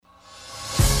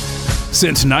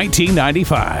Since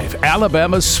 1995,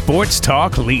 Alabama's sports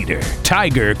talk leader,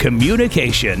 Tiger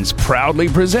Communications, proudly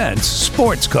presents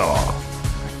SportsCall.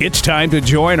 It's time to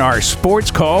join our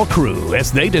SportsCall crew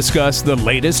as they discuss the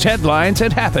latest headlines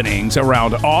and happenings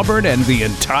around Auburn and the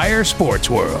entire sports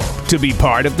world. To be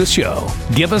part of the show,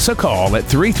 give us a call at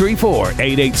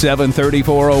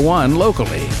 334-887-3401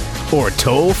 locally or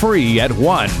toll free at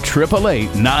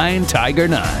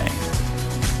 1-888-9-TIGER-9.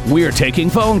 We're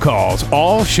taking phone calls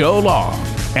all show long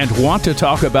and want to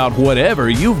talk about whatever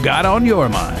you've got on your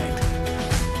mind.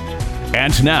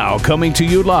 And now, coming to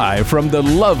you live from the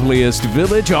loveliest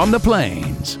village on the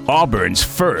plains, Auburn's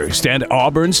first and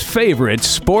Auburn's favorite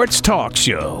sports talk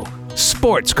show,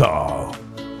 SportsCall.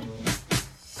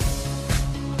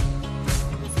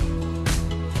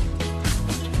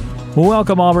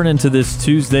 Welcome, Auburn, into this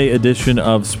Tuesday edition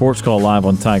of SportsCall live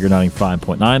on Tiger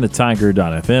 95.9, the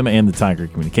Tiger.fm, and the Tiger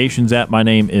Communications app. My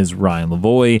name is Ryan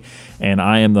Lavoie, and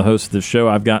I am the host of the show.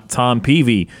 I've got Tom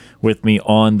Peavy with me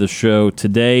on the show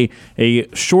today.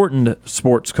 A shortened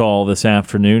sports call this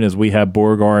afternoon as we have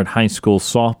Beauregard High School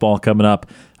softball coming up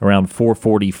around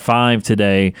 4:45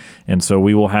 today, and so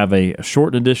we will have a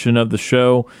shortened edition of the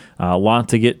show. A lot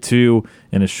to get to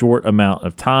in a short amount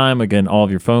of time. Again, all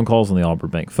of your phone calls on the Auburn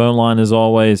Bank phone line as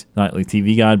always, nightly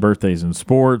TV guide, birthdays and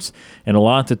sports, and a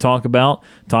lot to talk about.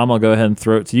 Tom, I'll go ahead and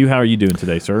throw it to you. How are you doing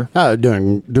today, sir?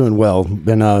 Doing well.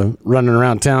 Been running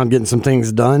around town getting some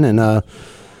things done, and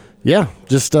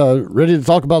just ready to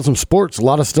talk about some sports. A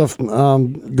lot of stuff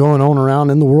going on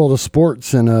around in the world of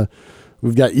sports, and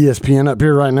we've got ESPN up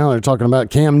here right now. They're talking about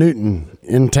Cam Newton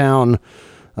in town,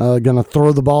 going to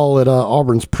throw the ball at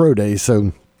Auburn's Pro Day.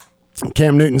 So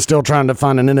Cam Newton's still trying to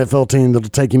find an NFL team that'll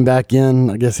take him back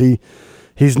in. I guess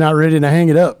he's not ready to hang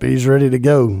it up. He's ready to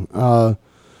go.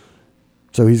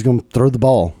 So he's going to throw the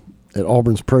ball at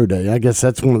Auburn's Pro Day. I guess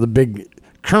that's one of the big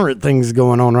current things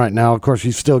going on right now. Of course,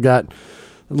 you've still got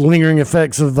lingering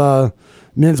effects of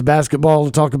men's basketball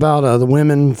to talk about. The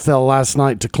women fell last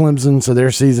night to Clemson, so their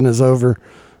season is over.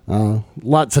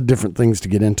 Lots of different things to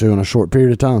get into in a short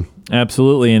period of time.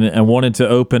 Absolutely, and I wanted to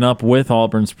open up with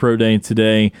Auburn's Pro Day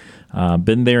today.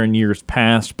 Been there in years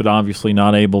past, but obviously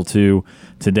not able to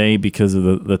today because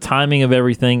of the timing of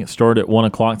everything. It started at 1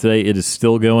 o'clock today. It is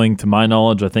still going, to my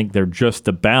knowledge. I think they're just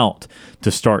about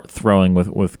to start throwing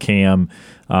with Cam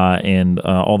and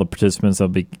all the participants that'll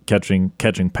be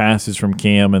catching passes from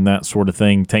Cam and that sort of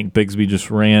thing. Tank Bigsby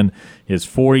just ran his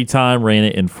 40 time, ran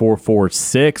it in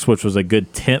 4.46, which was a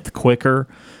good 10th quicker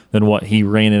than what he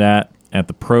ran it at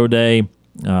the Pro Day,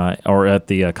 or at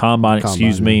the Combine,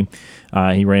 excuse me.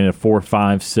 He ran it at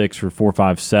 4.56 or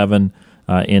 4.57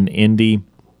 in Indy.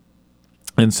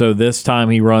 And so this time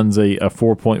he runs a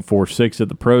 4.46 at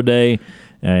the Pro Day,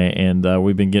 and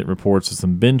we've been getting reports of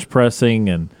some bench pressing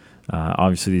and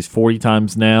obviously these 40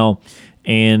 times now.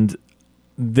 And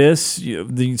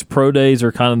these Pro Days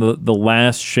are kind of the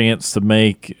last chance to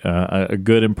make a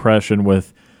good impression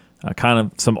with kind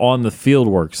of some on-the-field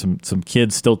work. Some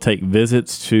kids still take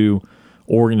visits to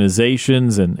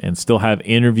organizations and still have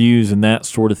interviews and that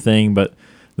sort of thing, but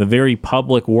the very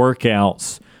public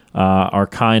workouts are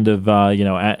kind of,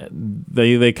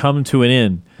 they come to an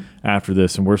end after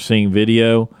this, and we're seeing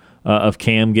video of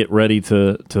Cam get ready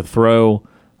to throw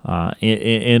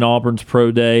in Auburn's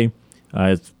Pro Day.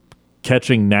 It's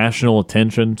catching national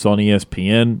attention. It's on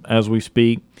ESPN as we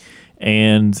speak,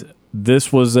 and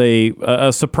this was a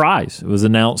surprise. It was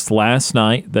announced last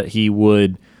night that he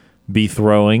would be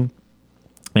throwing,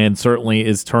 and certainly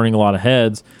is turning a lot of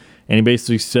heads. And he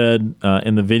basically said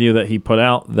in the video that he put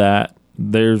out that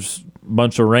there's a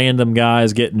bunch of random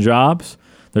guys getting jobs.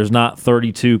 There's not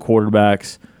 32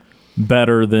 quarterbacks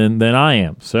better than I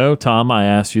am. So, Tom, I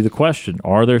asked you the question.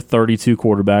 Are there 32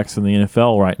 quarterbacks in the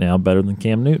NFL right now better than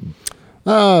Cam Newton?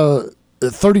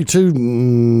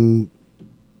 32...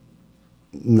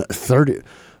 30.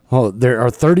 Oh, there are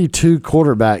 32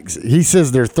 quarterbacks. He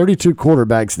says there are 32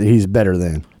 quarterbacks that he's better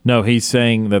than. No, he's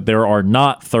saying that there are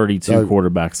not 32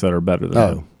 quarterbacks that are better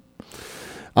than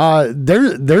him.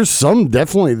 There's some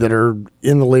definitely that are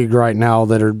in the league right now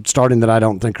that are starting that I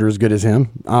don't think are as good as him.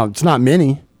 It's not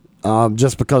many,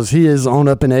 just because he is on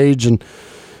up in age and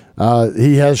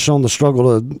he has shown the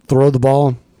struggle to throw the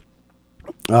ball.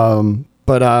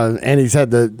 But he's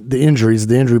had the injuries,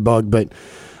 the injury bug. But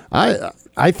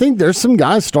I think there's some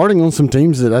guys starting on some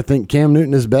teams that I think Cam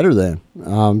Newton is better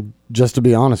than, just to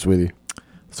be honest with you.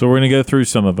 So we're going to go through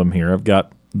some of them here. I've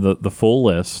got the full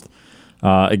list.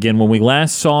 Again, when we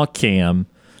last saw Cam,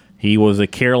 he was a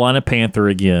Carolina Panther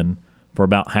again for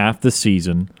about half the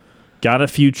season. Got a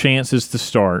few chances to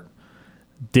start.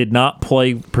 Did not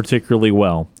play particularly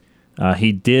well.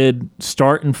 He did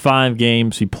start in 5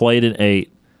 games. He played in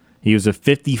 8. He was a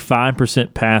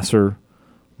 55% passer,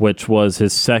 which was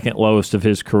his second lowest of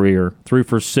his career. Threw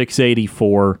for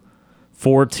 684,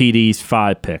 4 TDs,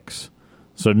 5 picks.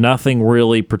 So nothing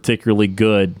really particularly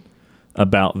good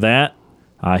about that.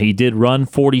 He did run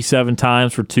 47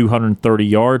 times for 230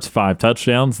 yards, 5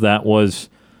 touchdowns. That was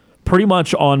pretty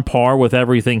much on par with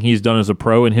everything he's done as a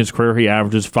pro in his career. He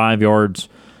averages 5 yards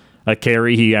a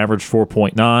carry. He averaged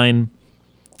 4.9.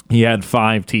 He had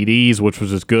 5 TDs, which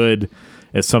was as good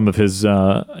as some of his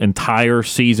entire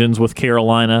seasons with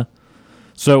Carolina.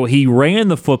 So he ran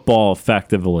the football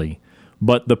effectively,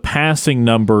 but the passing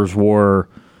numbers were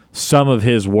some of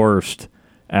his worst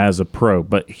as a pro.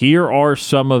 But here are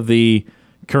some of the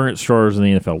current starters in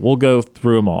the NFL. We'll go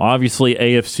through them all. Obviously,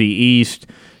 AFC East,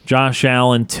 Josh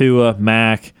Allen, Tua,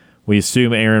 Mac. We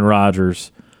assume Aaron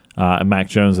Rodgers, Mac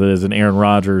Jones, that is, and Aaron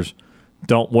Rodgers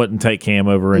wouldn't take Cam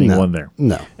over anyone there.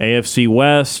 No. AFC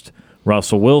West,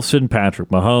 Russell Wilson, Patrick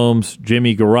Mahomes,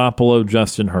 Jimmy Garoppolo,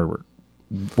 Justin Herbert.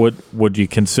 Would you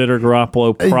consider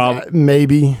Garoppolo?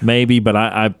 Maybe, but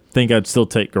I think I'd still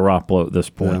take Garoppolo at this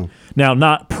point. Yeah. Now,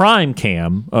 not prime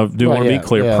Cam. Want to be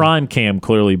clear. Yeah. Prime Cam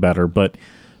clearly better, but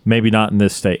maybe not in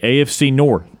this state. AFC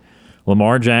North,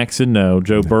 Lamar Jackson, no.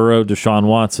 Joe Burrow, Deshaun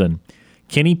Watson.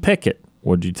 Kenny Pickett.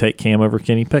 Would you take Cam over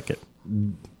Kenny Pickett?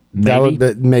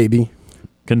 Maybe.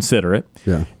 Consider it.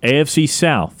 Yeah. AFC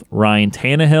South, Ryan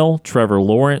Tannehill, Trevor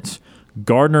Lawrence.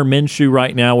 Gardner Minshew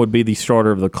right now would be the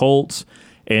starter of the Colts.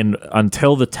 And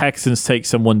until the Texans take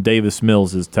someone, Davis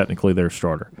Mills is technically their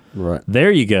starter. Right.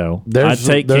 There you go. I'd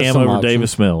take Cam over options.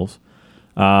 Davis Mills.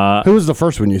 Who was the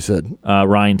first one you said?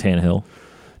 Ryan Tannehill.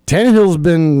 Tannehill's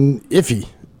been iffy.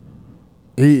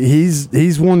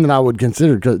 He's one that I would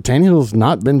consider because Tannehill's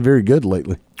not been very good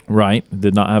lately. Right.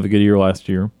 Did not have a good year last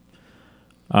year.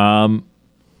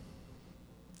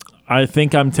 I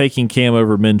think I'm taking Cam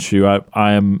over Minshew.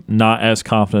 I am not as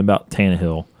confident about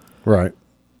Tannehill. Right.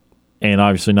 And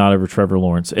obviously not over Trevor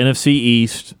Lawrence. NFC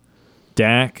East,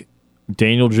 Dak,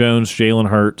 Daniel Jones, Jalen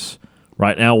Hurts.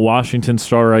 Right now, Washington's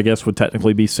starter, I guess, would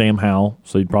technically be Sam Howell.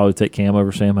 So you'd probably take Cam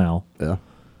over Sam Howell. Yeah.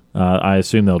 I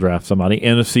assume they'll draft somebody.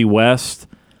 NFC West,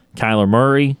 Kyler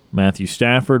Murray, Matthew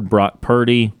Stafford, Brock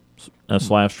Purdy,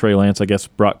 / Trey Lance. I guess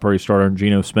Brock Purdy starter and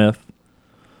Geno Smith.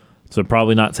 So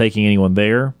probably not taking anyone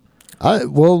there. Yeah,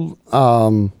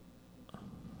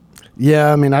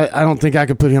 I mean, I don't think I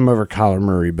could put him over Kyler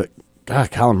Murray, but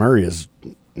God, Kyler Murray is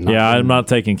not I'm not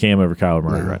taking Cam over Kyler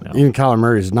Murray right now. Even Kyler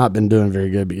Murray has not been doing very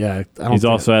good, but yeah. He's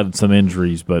also had some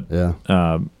injuries, but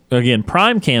again,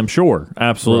 prime Cam, sure,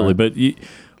 absolutely. Right. But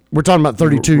we're talking about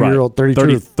 33-year-old,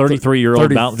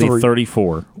 33-year-old, about to be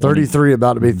 34. 33,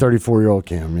 about to be 34-year-old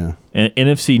Cam, yeah. And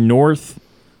NFC North,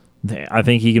 I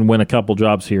think he can win a couple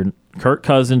jobs here. Kirk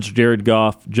Cousins, Jared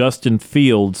Goff, Justin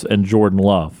Fields, and Jordan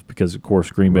Love, because, of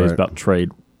course, Green Bay is about to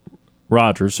trade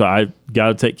Rodgers, so I got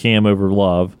to take Cam over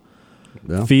Love.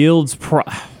 Yeah. Fields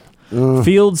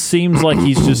seems like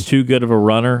he's just too good of a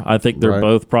runner. I think they're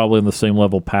both probably on the same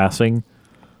level passing.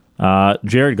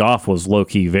 Jared Goff was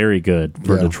low-key very good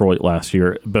for Detroit last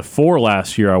year. Before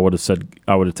last year, I would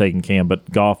have taken Cam, but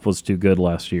Goff was too good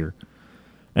last year.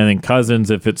 And then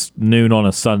Cousins, if it's noon on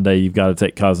a Sunday, you've got to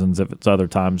take Cousins. If it's other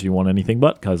times, you want anything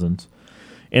but Cousins.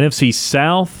 NFC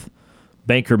South,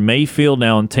 Baker Mayfield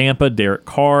now in Tampa, Derek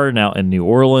Carr now in New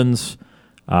Orleans.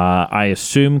 I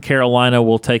assume Carolina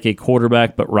will take a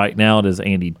quarterback, but right now it is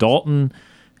Andy Dalton,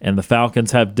 and the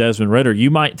Falcons have Desmond Ridder.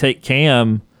 You might take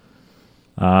Cam.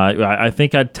 I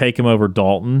think I'd take him over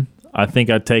Dalton. I think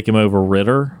I'd take him over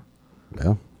Ridder.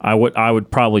 Yeah. I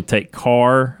would probably take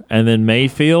Carr, and then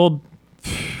Mayfield.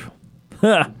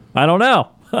 I don't know.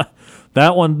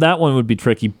 That one would be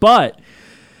tricky, but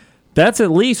that's at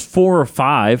least 4 or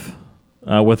 5,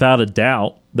 without a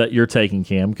doubt, that you're taking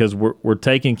Cam, because we're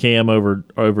taking Cam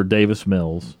over Davis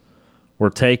Mills, we're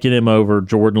taking him over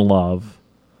Jordan Love,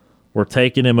 we're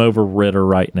taking him over Ridder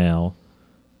right now,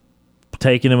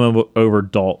 taking him over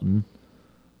Dalton.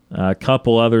 A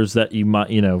couple others that you might,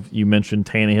 you mentioned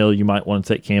Tannehill, you might want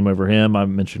to take Cam over him. I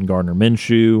mentioned Gardner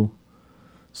Minshew.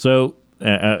 So.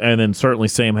 And then certainly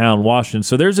Sam Howell in Washington.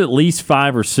 So there's at least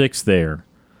 5 or 6 there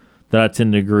that I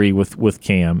tend to agree with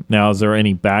Cam. Now, is there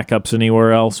any backups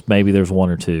anywhere else? Maybe there's 1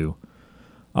 or 2.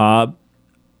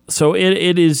 So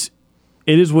it is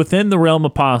within the realm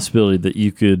of possibility that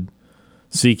you could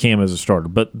see Cam as a starter.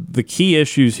 But the key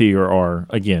issues here are,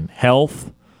 again,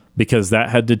 health, because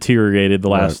that had deteriorated the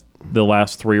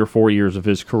last 3 or 4 years of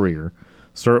his career.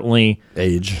 Certainly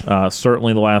age.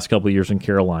 Certainly the last couple of years in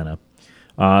Carolina.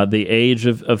 The age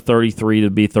of 33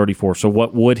 to be 34. So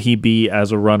what would he be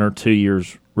as a runner 2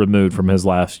 years removed from his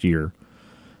last year?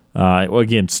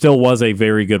 Again, still was a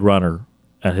very good runner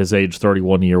at his age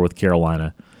 31 year with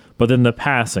Carolina. But then the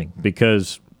passing,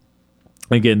 because,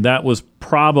 again, that was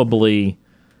probably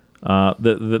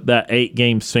that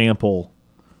 8-game sample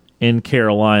in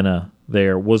Carolina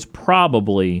there was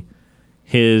probably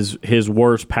his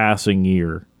worst passing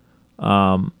year.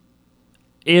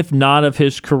 If not of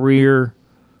his career,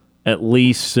 at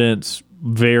least since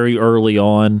very early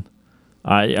on.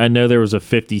 I know there was a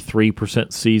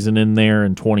 53% season in there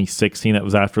in 2016. That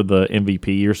was after the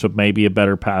MVP year, so maybe a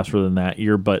better passer than that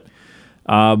year. But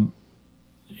it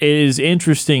is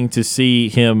interesting to see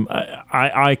him.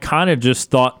 I kind of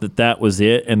just thought that was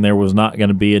it, and there was not going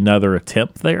to be another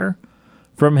attempt there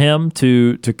from him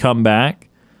to come back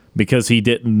because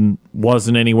he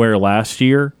wasn't anywhere last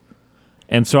year.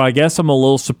 And so I guess I'm a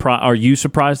little surprised. Are you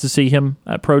surprised to see him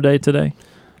at Pro Day today?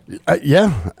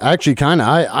 Yeah, actually, kind of.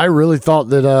 I really thought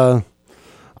that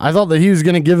he was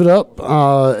going to give it up.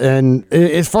 And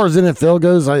as far as NFL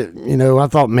goes, I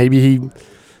thought maybe he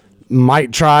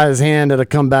might try his hand at a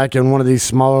comeback in one of these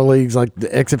smaller leagues like the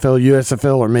XFL,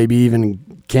 USFL, or maybe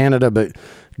even Canada. But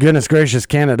goodness gracious,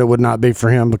 Canada would not be for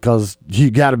him because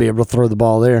you got to be able to throw the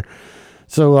ball there.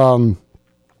 So,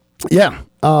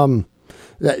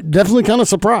 definitely kind of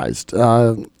surprised.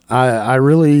 I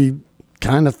really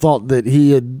kind of thought that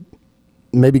he had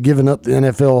maybe given up the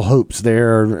NFL hopes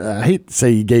there. I hate to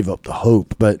say he gave up the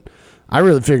hope, but I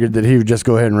really figured that he would just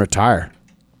go ahead and retire.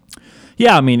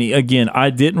 Yeah, I mean, again,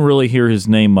 I didn't really hear his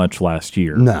name much last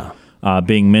year. No.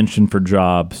 Being mentioned for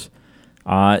jobs.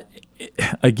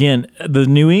 Again, the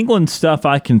New England stuff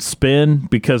I can spin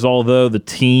because although the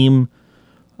team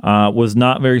was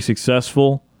not very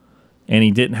successful, and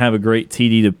he didn't have a great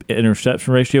TD to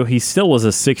interception ratio, he still was a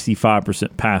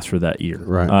 65% passer that year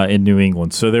in New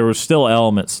England. So there were still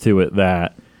elements to it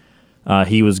that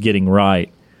he was getting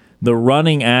right. The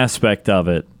running aspect of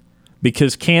it,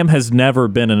 because Cam has never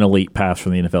been an elite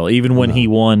passer in the NFL, even when he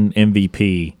won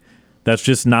MVP. That's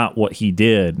just not what he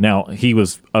did. Now, he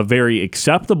was a very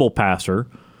acceptable passer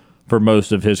for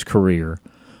most of his career.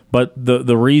 But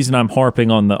the reason I'm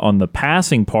harping on the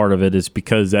passing part of it is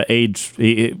because at age,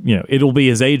 it'll be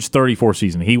his age 34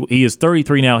 season. He is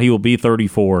 33 now. He will be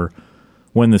 34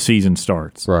 when the season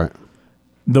starts. Right.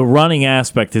 The running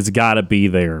aspect has got to be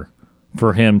there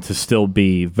for him to still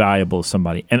be valuable to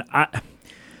somebody. And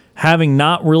having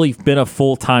not really been a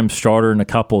full-time starter in a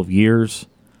couple of years,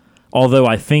 although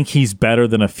I think he's better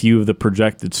than a few of the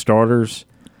projected starters,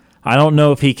 I don't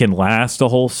know if he can last a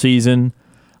whole season.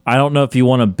 I don't know if you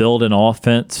want to build an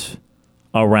offense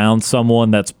around someone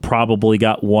that's probably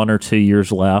got 1 or 2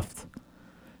 years left.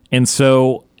 And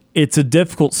so it's a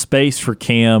difficult space for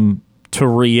Cam to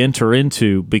re-enter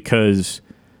into because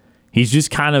he's just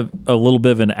kind of a little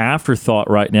bit of an afterthought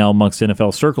right now amongst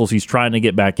NFL circles. He's trying to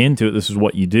get back into it. This is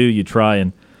what you do. You try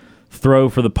and throw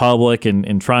for the public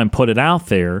and try and put it out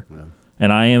there. Yeah.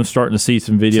 And I am starting to see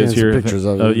some videos here. Pictures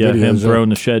of him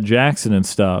throwing to Shed Jackson and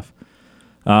stuff.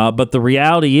 But the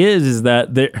reality is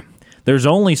that there's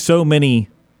only so many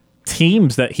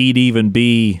teams that he'd even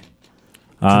be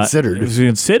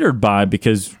considered by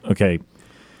because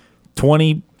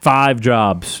 25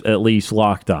 jobs at least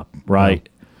locked up, right?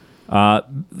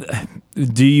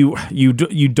 Do you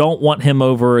don't want him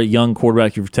over a young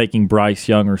quarterback? You're taking Bryce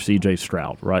Young or C.J.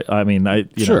 Stroud, right? I mean,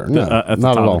 at the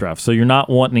top of the draft, so you're not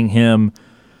wanting him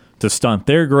to stunt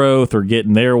their growth or get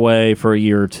in their way for a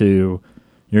year or two.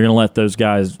 You're going to let those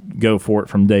guys go for it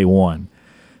from day one.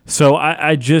 So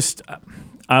I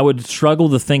would struggle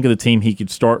to think of the team he could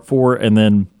start for. And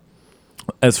then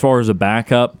as far as a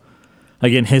backup,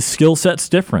 again, his skill set's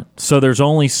different. So there's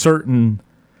only certain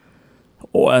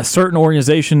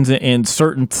organizations and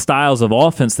certain styles of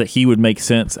offense that he would make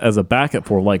sense as a backup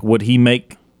for. Like, would he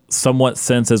make somewhat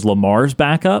sense as Lamar's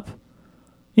backup?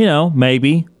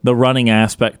 Maybe the running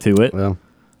aspect to it. Yeah.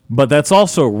 But that's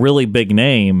also a really big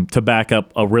name to back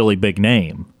up a really big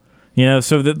name.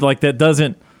 So that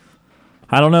doesn't –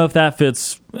 I don't know if that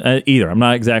fits either. I'm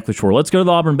not exactly sure. Let's go to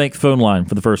the Auburn Bank phone line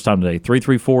for the first time today,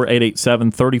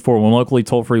 334-887-3401, locally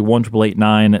toll-free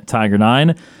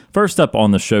 1-888-9-TIGER-9. First up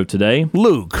on the show today,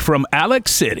 Luke from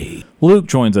Alex City. Luke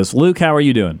joins us. Luke, how are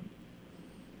you doing?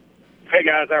 Hey,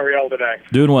 guys. How are y'all today?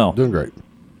 Doing well. Doing great.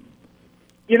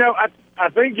 I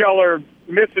think y'all are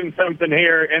missing something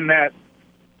here in that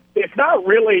it's not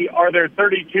really are there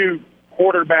 32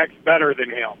 quarterbacks better than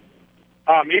him,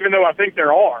 even though I think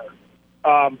there are.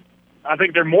 I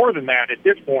think they're more than that at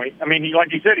this point. I mean,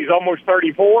 like you said, he's almost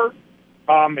 34.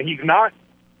 He's not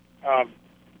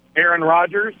Aaron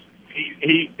Rodgers.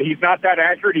 He's not that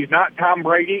accurate. He's not Tom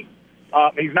Brady.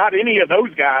 He's not any of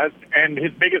those guys, and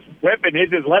his biggest weapon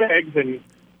is his legs. And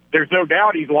there's no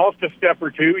doubt he's lost a step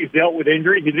or two. He's dealt with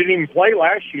injuries. He didn't even play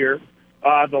last year.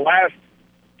 The last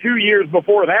 2 years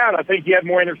before that, I think he had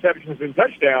more interceptions than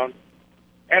touchdowns.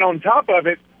 And on top of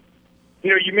it,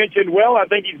 you mentioned, well, I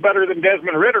think he's better than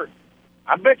Desmond Ridder.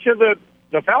 I bet you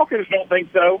the Falcons don't think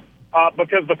so,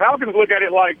 because the Falcons look at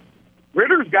it like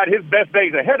Ridder's got his best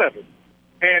days ahead of him,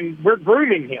 and we're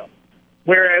grooming him.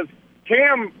 Whereas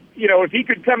Cam, if he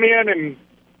could come in and,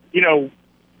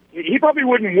 he probably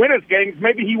wouldn't win us games.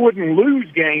 Maybe he wouldn't lose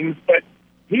games, but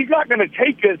he's not going to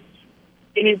take us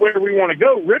anywhere we want to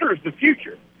go. Ridder's the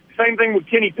future. Same thing with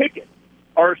Kenny Pickett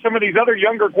or some of these other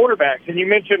younger quarterbacks. And you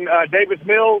mentioned Davis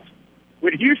Mills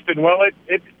with Houston. Well,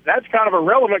 that's kind of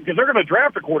irrelevant because they're going to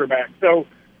draft a quarterback. So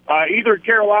either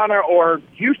Carolina or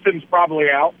Houston's probably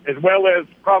out, as well as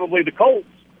probably the Colts,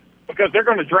 because they're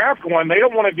going to draft one. They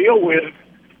don't want to deal with,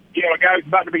 a guy who's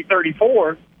about to be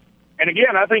 34. And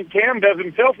again, I think Cam does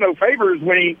himself no favors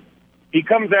when he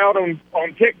comes out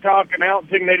on TikTok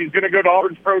announcing that he's going to go to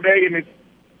Auburn's Pro Day, and it's,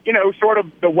 sort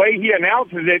of the way he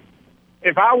announces it.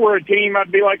 If I were a team,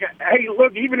 I'd be like, hey,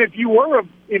 look, even if you were,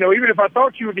 even if I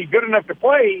thought you would be good enough to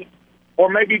play or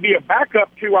maybe be a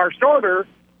backup to our starter,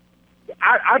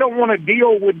 I don't want to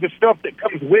deal with the stuff that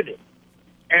comes with it.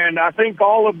 And I think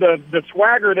all of the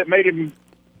swagger that made him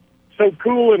so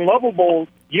cool and lovable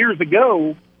years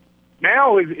ago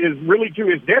now is really to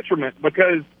his detriment,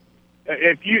 because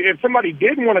if somebody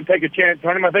did want to take a chance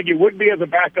on him, I think it would be as a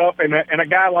backup and a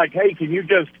guy like, hey, can you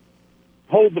just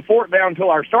hold the fort down until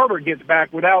our starter gets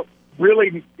back without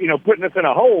really, putting us in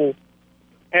a hole.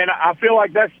 And I feel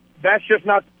like that's just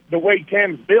not the way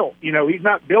Cam's built. He's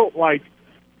not built like,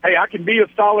 hey, I can be a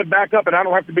solid backup and I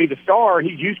don't have to be the star.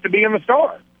 He's used to being the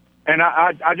star. And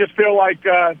I just feel like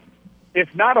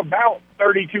it's not about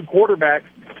 32 quarterbacks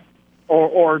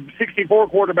or 64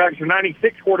 quarterbacks or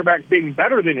 96 quarterbacks being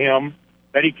better than him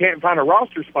that he can't find a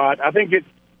roster spot. I think it's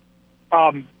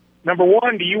number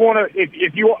one, do you want to,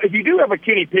 if you do have a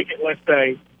Kenny Pickett, let's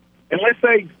say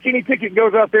Kenny Pickett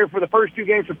goes out there for the first 2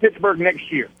 games for Pittsburgh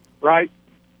next year, right?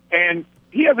 And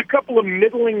he has a couple of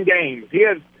middling games. He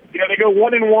has, they go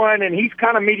 1-1 and he's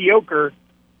kind of mediocre,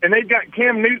 and they've got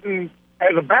Cam Newton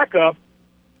as a backup.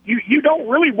 You don't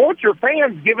really want your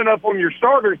fans giving up on your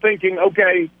starter thinking,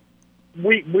 okay,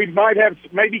 we might have,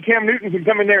 maybe Cam Newton can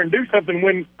come in there and do something,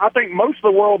 when I think most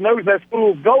of the world knows that's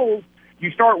fool's gold. You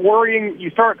start worrying,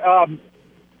 you start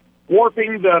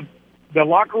warping the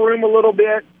locker room a little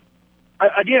bit.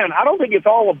 Again, I don't think it's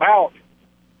all about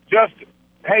just,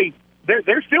 hey,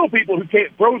 there's still people who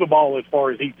can't throw the ball as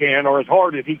far as he can or as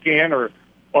hard as he can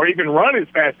or even run as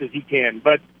fast as he can.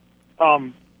 But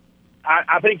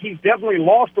I think he's definitely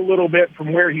lost a little bit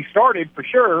from where he started, for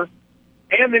sure.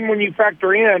 And then when you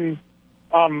factor in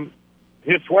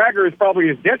his swagger is probably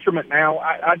his detriment now,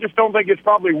 I just don't think it's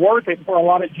probably worth it for a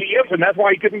lot of GMs, and that's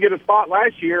why he couldn't get a spot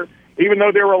last year, even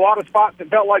though there were a lot of spots that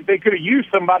felt like they could have used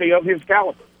somebody of his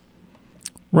caliber.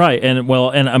 Right,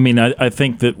 and I mean, I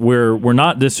think that we're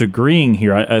not disagreeing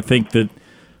here. I think that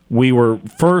we were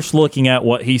first looking at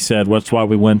what he said. That's why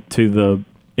we went to the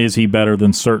is he better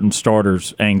than certain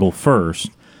starters angle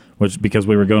first, because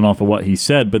we were going off of what he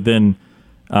said. But then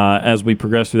as we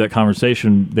progressed through that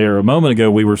conversation there a moment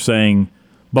ago, we were saying,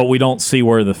 but we don't see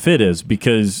where the fit is,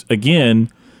 because again,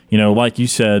 like you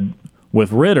said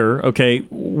with Ridder, okay,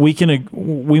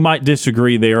 we might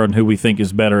disagree there on who we think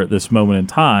is better at this moment in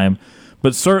time.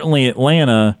 But certainly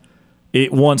Atlanta,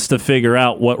 it wants to figure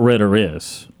out what Ridder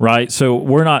is, right? So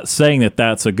we're not saying that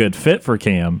that's a good fit for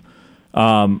Cam.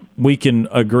 We can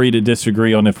agree to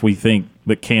disagree on if we think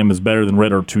that Cam is better than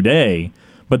Ridder today,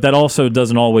 but that also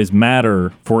doesn't always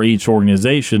matter for each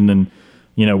organization. And,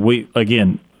 we,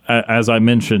 again, as I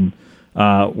mentioned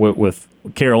with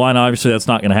Carolina, obviously that's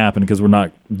not going to happen because we're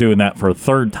not doing that for a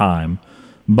third time.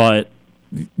 But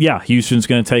yeah, Houston's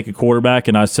going to take a quarterback,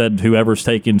 and I said whoever's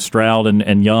taking Stroud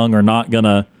and Young are not going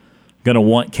to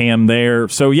want Cam there.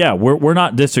 So yeah, we're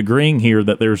not disagreeing here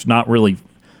that there's not really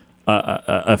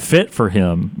a fit for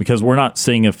him, because we're not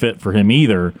seeing a fit for him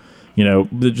either.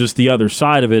 Just the other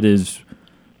side of it is,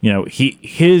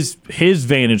 his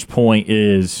vantage point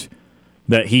is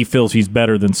that he feels he's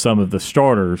better than some of the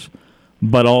starters,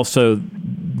 but also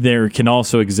there can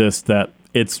also exist that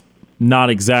it's not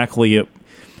exactly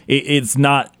it's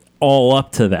not all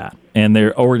up to that, and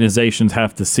their organizations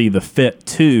have to see the fit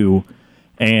too,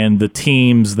 and the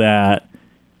teams that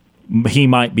he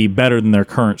might be better than their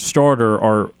current starter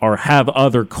or have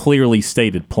other clearly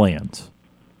stated plans.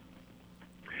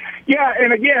 Yeah,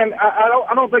 and again,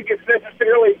 I don't think it's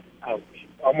necessarily. Oh,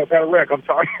 almost had a wreck. I'm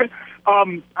sorry.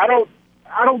 I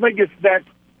don't think it's that.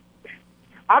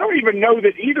 I don't even know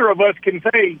that either of us can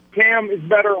say Cam is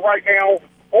better right now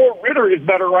or Ritter is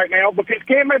better right now because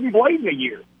Cam hasn't played in a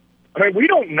year. I mean, we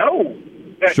don't know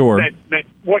that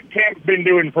what Cam's been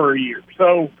doing for a year.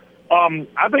 So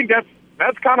I think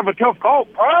that's kind of a tough call.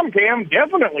 Prime Cam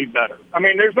definitely better. I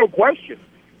mean, there's no question.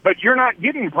 But you're not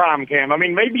getting prime Cam. I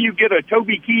mean, maybe you get a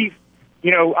Toby Keith,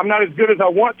 I'm not as good as I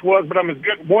once was, but I'm as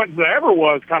good once as I ever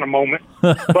was kind of moment.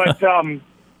 But,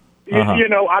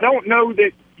 I don't know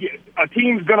that a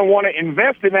team's going to want to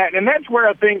invest in that. And that's where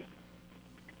I think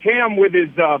Cam, with his,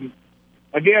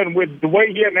 again, with the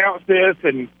way he announced this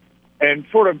and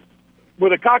sort of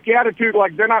with a cocky attitude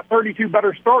like they're not 32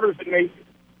 better starters than me.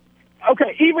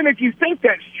 Okay, even if you think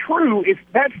that's true,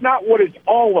 that's not what it's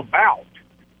all about.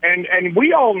 And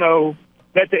we all know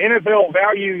that the NFL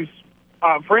values,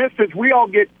 for instance, we all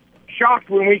get shocked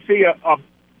when we see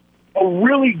a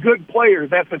really good player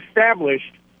that's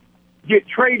established get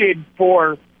traded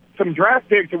for some draft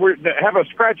picks that have a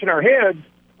scratch in our heads.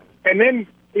 And then,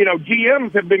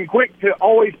 GMs have been quick to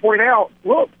always point out,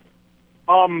 look,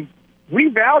 we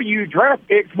value draft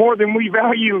picks more than we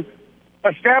value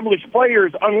established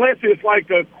players unless it's like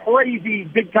a crazy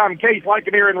big-time case like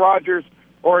an Aaron Rodgers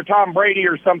or a Tom Brady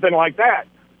or something like that.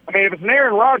 I mean, if it's an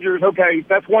Aaron Rodgers, okay,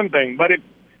 that's one thing. But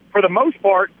for the most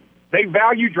part, they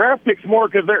value draft picks more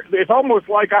because it's almost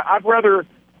like I'd rather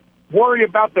worry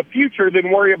about the future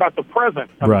than worry about the present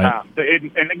sometimes. Right.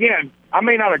 And again, I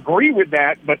may not agree with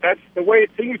that, but that's the way it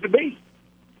seems to be.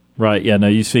 Right, yeah. No,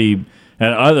 you see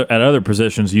at other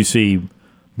positions, you see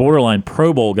borderline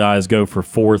Pro Bowl guys go for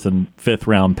 4th and 5th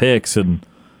round picks, and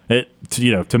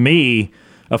to me,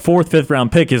 a 4th, 5th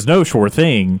round pick is no sure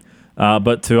thing,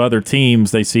 but to other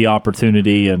teams, they see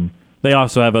opportunity, and they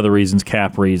also have other reasons,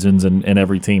 cap reasons, and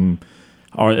every team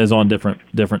is on different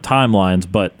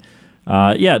timelines. But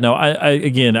I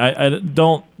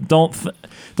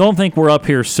don't think we're up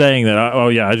here saying that.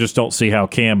 I just don't see how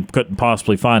Cam couldn't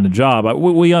possibly find a job.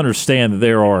 We understand that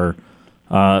there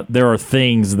are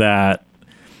things that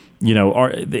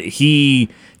he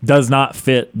does not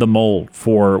fit the mold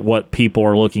for what people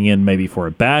are looking in, maybe for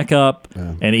a backup,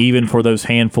 and even for those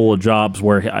handful of jobs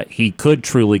where he could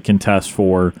truly contest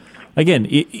for. Again,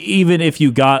 even if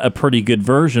you got a pretty good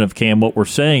version of Cam, what we're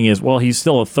saying is, well, he's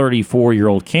still a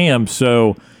 34-year-old Cam,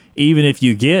 so even if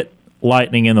you get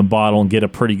lightning in the bottle and get a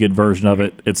pretty good version of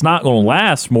it, it's not going to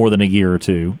last more than a year or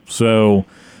two. So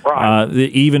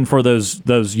even for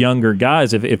those younger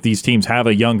guys, if these teams have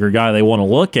a younger guy they want to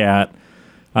look at,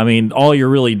 I mean, all you're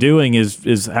really doing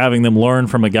is having them learn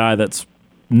from a guy that's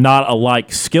not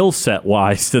alike skill set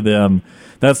wise to them.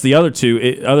 That's the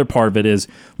other part of it is,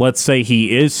 let's say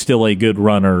he is still a good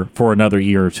runner for another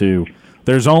year or two.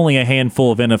 There's only a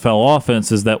handful of NFL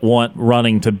offenses that want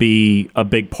running to be a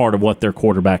big part of what their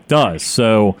quarterback does.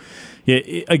 So,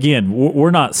 again,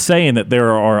 we're not saying that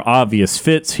there are obvious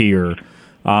fits here.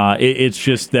 It's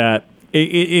just that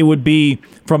it would be,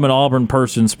 from an Auburn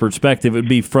person's perspective, it would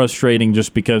be frustrating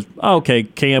just because, okay,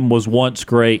 Cam was once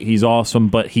great, he's awesome,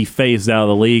 but he phased out of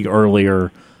the league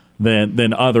earlier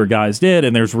than other guys did,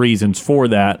 and there's reasons for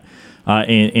that.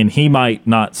 And he might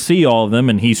not see all of them,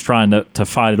 and he's trying to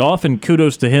fight it off. And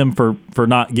kudos to him for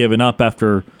not giving up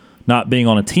after not being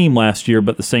on a team last year,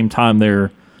 but at the same time, there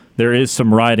is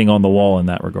some writing on the wall in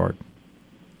that regard.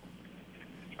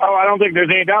 Oh, I don't think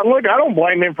there's any doubt. Look, I don't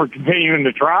blame him for continuing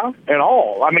to try at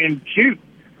all. I mean, shoot.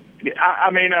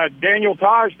 Daniel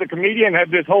Tosh, the comedian, had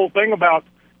this whole thing about,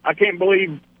 I can't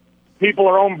believe people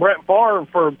are on Brett Favre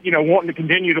for, wanting to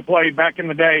continue to play back in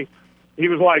the day. He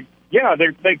was like, yeah,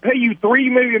 they pay you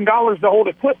 $3 million to hold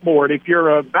a clipboard if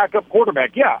you're a backup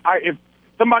quarterback. Yeah, if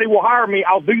somebody will hire me,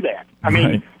 I'll do that. I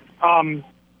mean, and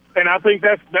I think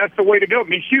that's the way to go. I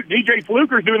mean, shoot, DJ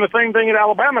Fluker's doing the same thing at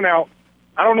Alabama now.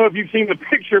 I don't know if you've seen the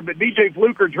picture, but DJ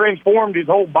Fluker transformed his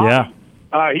whole body.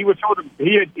 Yeah. He was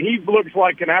he looks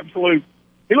like he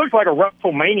looks like a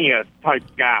WrestleMania type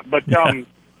guy. But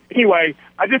anyway,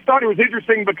 I just thought it was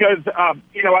interesting because,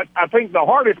 I think the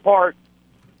hardest part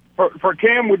for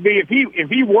Cam would be if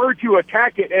he were to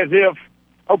attack it as if,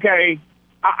 okay,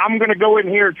 I'm going to go in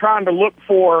here trying to look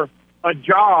for a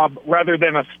job rather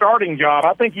than a starting job.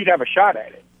 I think he'd have a shot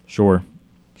at it. Sure.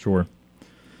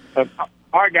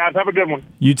 All right, guys, have a good one.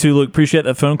 You too, Luke. Appreciate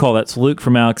that phone call. That's Luke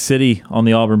from Alex City on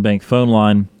the Auburn Bank phone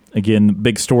line. Again,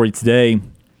 big story today.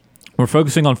 We're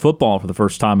focusing on football for the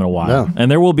first time in a while. Yeah.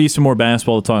 And there will be some more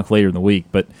basketball to talk later in the week.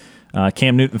 But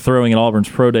Cam Newton throwing at Auburn's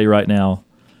Pro Day right now.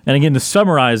 And again, to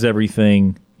summarize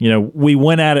everything, we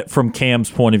went at it from Cam's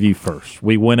point of view first.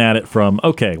 We went at it from,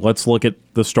 okay, let's look at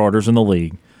the starters in the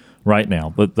league right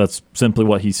now. But that's simply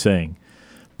what he's saying.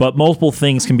 But multiple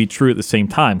things can be true at the same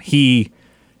time.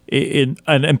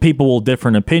 And people will differ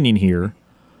in opinion here,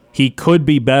 he could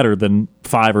be better than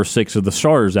 5 or 6 of the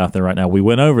starters out there right now. We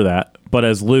went over that. But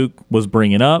as Luke was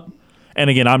bringing up, and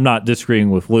again, I'm not disagreeing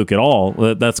with Luke at all.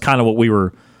 That's kind of what we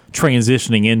were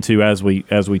transitioning into as we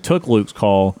took Luke's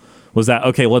call, was that,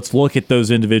 okay, let's look at those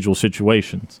individual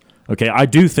situations. Okay, I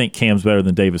do think Cam's better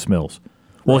than Davis Mills.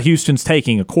 Well, Houston's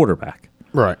taking a quarterback.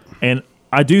 Right. And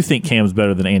I do think Cam's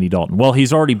better than Andy Dalton. Well,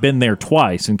 he's already been there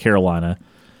twice in Carolina,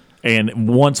 and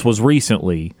once was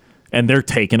recently, and they're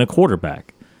taking a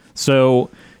quarterback. So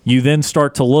you then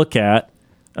start to look at,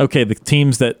 okay, the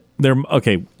teams that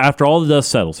after all the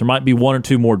dust settles, there might be 1 or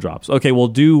 2 more drops. Okay, well,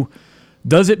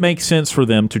 does it make sense for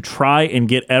them to try and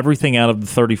get everything out of the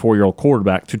 34-year-old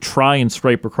quarterback to try and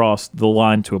scrape across the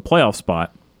line to a playoff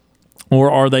spot? Or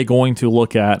are they going to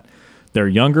look at their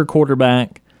younger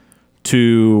quarterback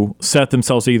to set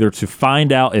themselves either to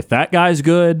find out if that guy's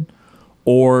good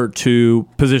or to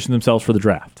position themselves for the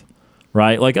draft,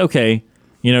 right? Like, okay,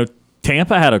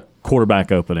 Tampa had a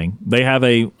quarterback opening. They have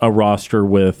a roster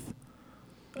with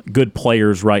good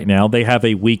players right now. They have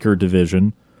a weaker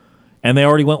division, and they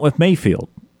already went with Mayfield.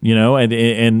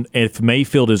 And if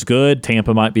Mayfield is good,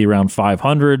 Tampa might be around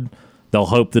 500. They'll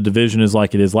hope the division is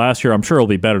like it is last year. I'm sure it'll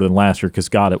be better than last year because,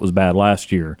 God, it was bad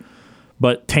last year.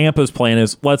 But Tampa's plan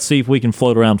is, let's see if we can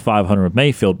float around 500 with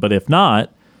Mayfield. But if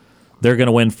not, they're going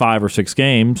to win 5 or 6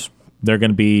 games. They're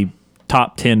going to be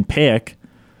top 10 pick,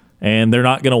 and they're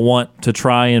not going to want to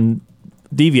try and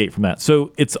deviate from that.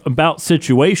 So it's about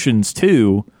situations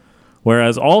too,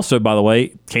 whereas also, by the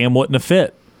way, Cam wouldn't have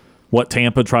fit what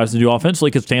Tampa tries to do offensively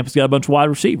because Tampa's got a bunch of wide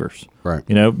receivers. Right.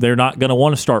 They're not going to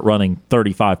want to start running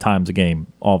 35 times a game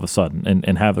all of a sudden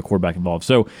and have the quarterback involved.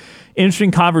 So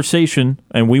interesting conversation,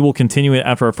 and we will continue it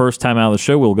after our first time out of the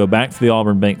show. We'll go back to the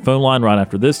Auburn Bank phone line right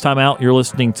after this time out. You're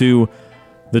listening to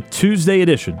the Tuesday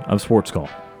edition of Sports Call.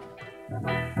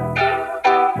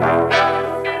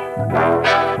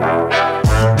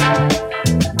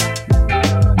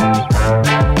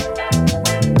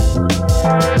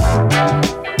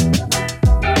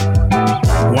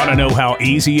 Want to know how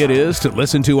easy it is to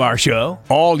listen to our show?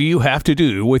 All you have to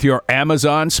do with your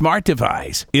Amazon smart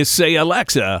device is say,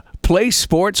 Alexa, play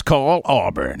Sports Call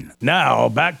Auburn. Now,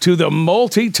 back to the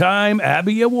multi-time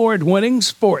Abby Award-winning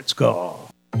Sports Call.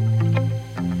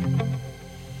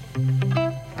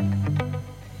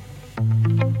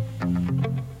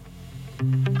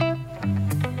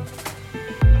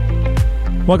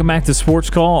 Welcome back to Sports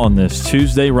Call on this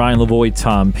Tuesday. Ryan Lavoie,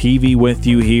 Tom Peavy with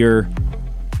you here.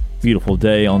 Beautiful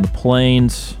day on the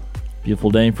plains.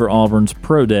 Beautiful day for Auburn's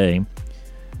Pro Day.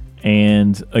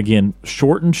 And again,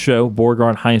 shortened show,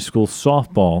 Beauregard High School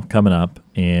softball coming up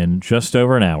in just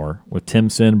over an hour with Tim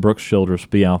Sin, Brooks Childress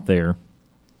will be out there.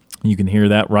 You can hear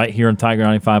that right here on Tiger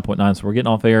 95.9. So we're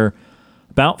getting off air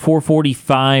about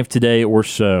 4:45 today or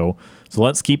so. So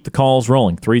let's keep the calls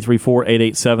rolling.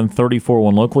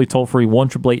 334-887-3401 locally, toll free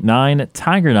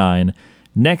 1-888-9-TIGER-9.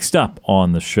 Next up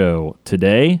on the show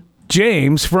today,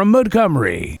 James from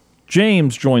Montgomery.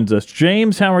 James joins us.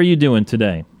 James, how are you doing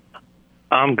today?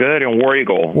 I'm good, and War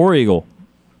Eagle. War Eagle.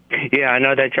 Yeah, I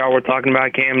know that y'all were talking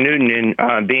about Cam Newton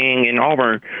and being in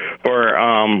Auburn for,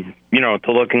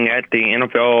 to looking at the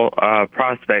NFL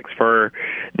prospects for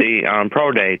the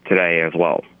Pro Day today as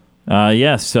well.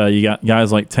 Yes, you got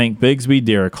guys like Tank Bigsby,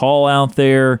 Derek Hall out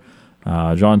there,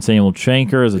 John Samuel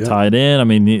Chanker as a tight end. I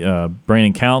mean,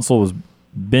 Brandon Council was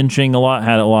benching a lot,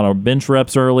 had a lot of bench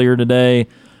reps earlier today.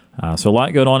 So a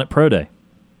lot going on at Pro Day.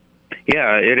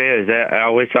 Yeah, it is. I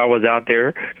wish I was out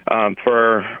there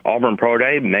for Auburn Pro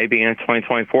Day. Maybe in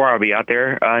 2024 I'll be out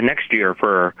there next year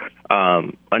for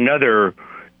another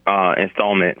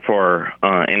installment for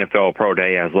NFL Pro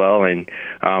Day as well. And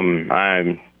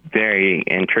I'm very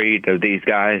intrigued of these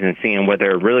guys and seeing what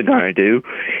they're really going to do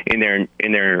in their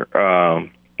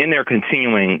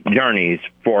continuing journeys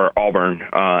for Auburn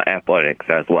athletics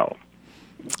as well.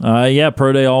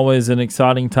 Pro Day always an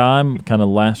exciting time, kind of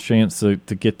last chance to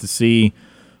get to see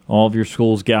all of your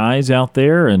school's guys out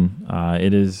there, and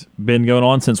it has been going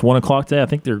on since 1 o'clock today. I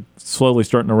think they're slowly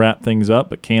starting to wrap things up,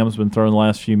 but Cam's been throwing the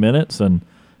last few minutes, and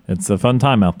it's a fun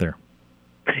time out there.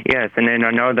 Yes, and then I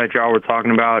know that y'all were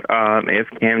talking about if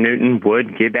Cam Newton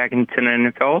would get back into the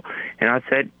NFL, and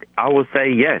I will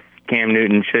say yes, Cam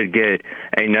Newton should get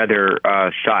another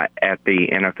shot at the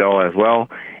NFL as well.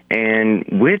 And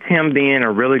with him being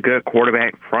a really good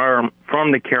quarterback from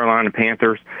the Carolina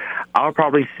Panthers, I'll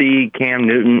probably see Cam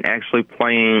Newton actually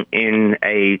playing in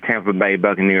a Tampa Bay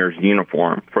Buccaneers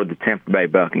uniform for the Tampa Bay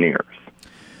Buccaneers.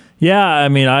 Yeah, I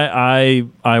mean,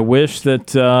 I wish that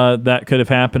that could have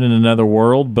happened in another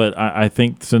world, but I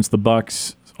think since the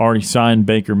Bucs already signed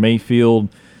Baker Mayfield,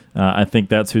 I think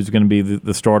that's who's going to be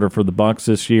the starter for the Bucks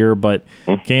this year. But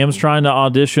Cam's trying to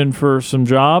audition for some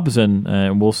jobs,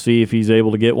 and we'll see if he's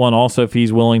able to get one. Also, if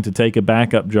he's willing to take a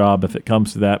backup job if it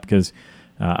comes to that, because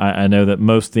I know that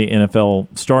most of the NFL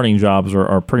starting jobs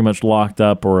are pretty much locked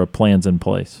up or plans in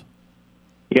place.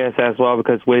 Yes, as well,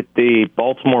 because with the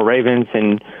Baltimore Ravens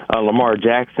and Lamar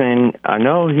Jackson, I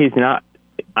know he's not.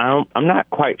 I'm not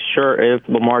quite sure if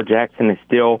Lamar Jackson is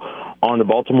still on the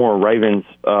Baltimore Ravens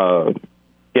roster.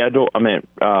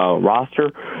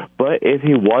 But if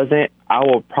he wasn't, I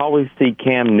will probably see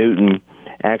Cam Newton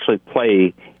actually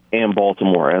play in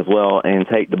Baltimore as well and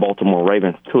take the Baltimore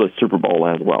Ravens to a Super Bowl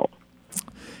as well.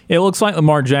 It looks like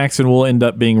Lamar Jackson will end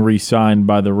up being re-signed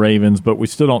by the Ravens, but we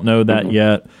still don't know that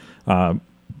yet.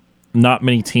 Not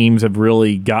many teams have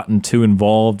really gotten too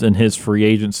involved in his free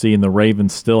agency, and the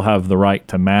Ravens still have the right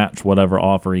to match whatever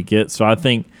offer he gets. So I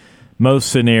think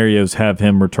most scenarios have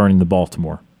him returning to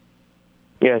Baltimore.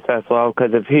 Yes, as well,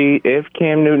 because if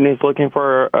Cam Newton is looking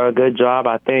for a good job,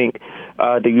 I think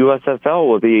the USFL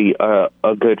would be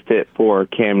a good fit for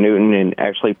Cam Newton and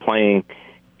actually playing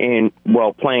for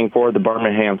the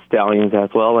Birmingham Stallions as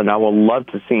well. And I would love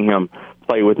to see him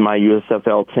play with my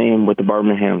USFL team with the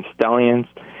Birmingham Stallions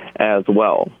as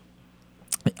well.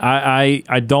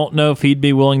 I don't know if he'd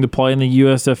be willing to play in the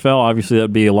USFL. Obviously,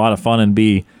 that'd be a lot of fun and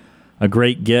be a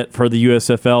great get for the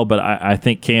USFL, but I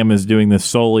think Cam is doing this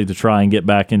solely to try and get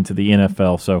back into the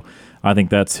NFL, so I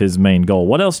think that's his main goal.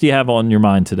 What else do you have on your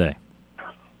mind today?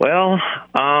 Well,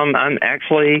 I'm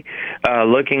actually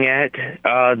looking at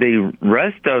the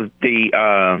rest of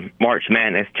the March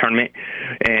Madness tournament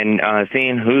and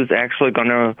seeing who's actually going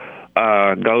to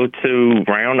go to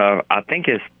round of, I think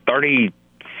it's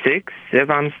 36,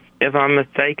 if I'm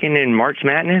mistaken, in March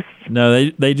Madness. No,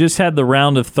 they just had the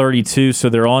round of 32, so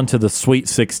they're on to the Sweet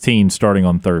 16 starting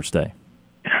on Thursday.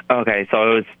 Okay,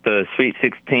 so it's the Sweet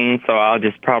 16. So I'll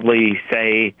just probably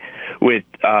say with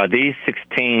these 16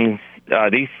 teams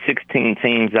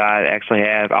I actually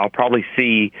have, I'll probably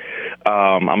see.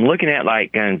 I'm looking at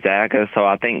like Gonzaga, so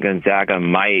I think Gonzaga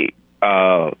might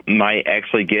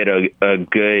actually get a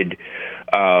good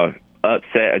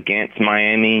upset against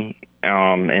Miami,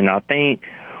 and I think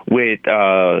with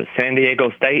San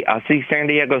Diego State, I see San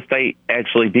Diego State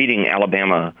actually beating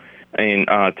Alabama in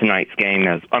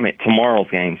tomorrow's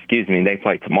game. Excuse me, they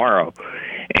play tomorrow,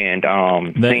 and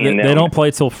they don't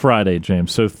play till Friday,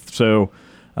 James. So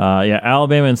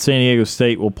Alabama and San Diego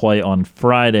State will play on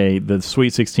Friday. The Sweet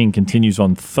 16 continues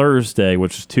on Thursday,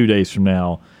 which is 2 days from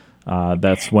now.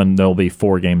 That's when there'll be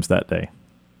 4 games that day.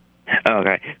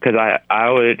 Okay, because I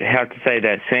would have to say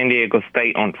that San Diego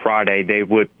State on Friday, they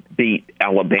would beat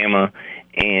Alabama,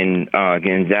 and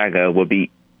Gonzaga will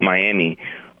beat Miami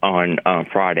on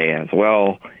Friday as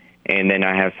well. And then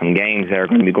I have some games that are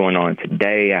going to be going on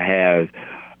today. I have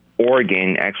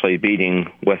Oregon actually beating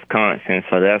Wisconsin,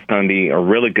 so that's going to be a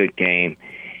really good game.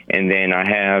 And then I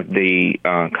have the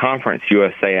Conference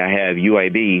USA. I have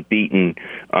UAB beating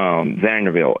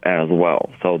Vanderbilt as well.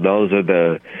 So those are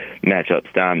the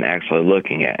matchups that I'm actually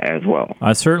looking at as well.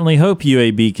 I certainly hope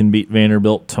UAB can beat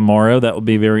Vanderbilt tomorrow. That would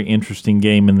be a very interesting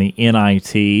game in the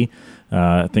NIT.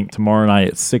 I think tomorrow night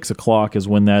at 6 o'clock is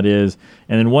when that is.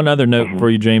 And then one other note for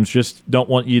you, James, just don't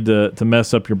want you to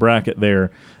mess up your bracket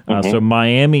there. So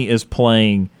Miami is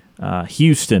playing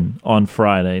Houston on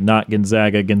Friday, not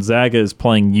Gonzaga. Gonzaga is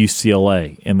playing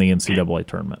UCLA in the NCAA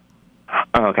tournament.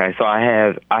 Okay, so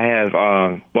I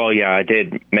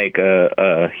did make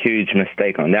a huge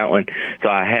mistake on that one. So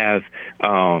I have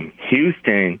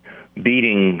Houston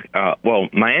beating,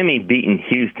 Miami beating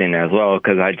Houston as well,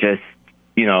 because I just,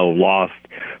 lost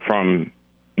from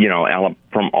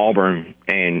Auburn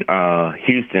and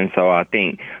Houston. So I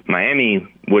think Miami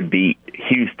would beat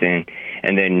Houston,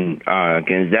 and then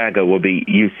Gonzaga will beat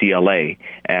UCLA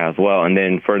as well. And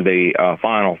then for the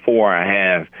Final Four, I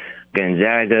have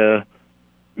Gonzaga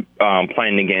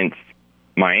playing against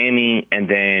Miami, and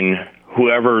then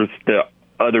whoever's the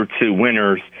other 2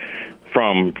 winners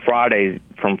from Friday's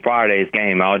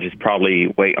game, I'll just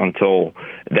probably wait until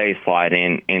they slide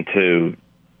into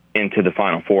the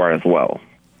Final Four as well.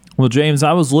 Well, James,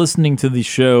 I was listening to the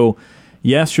show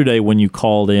yesterday when you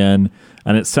called in,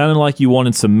 and it sounded like you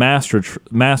wanted some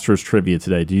Masters trivia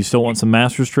today. Do you still want some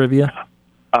Masters trivia?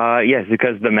 Yes,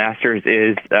 because the Masters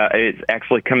is it's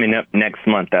actually coming up next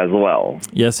month as well.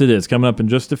 Yes, it is. Coming up in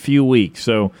just a few weeks.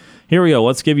 So here we go.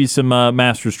 Let's give you some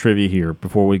Masters trivia here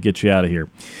before we get you out of here.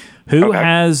 Who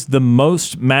has the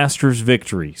most Masters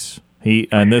victories?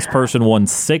 And this person won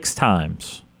 6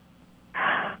 times.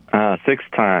 6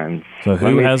 times. So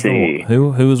who has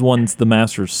who has won the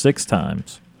Masters 6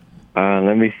 times?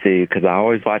 Let me see, because I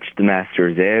always watch the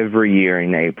Masters every year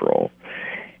in April.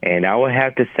 And I would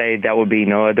have to say that would be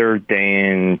no other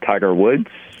than Tiger Woods.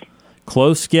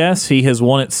 Close guess. He has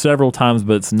won it several times,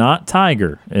 but it's not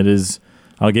Tiger. It is,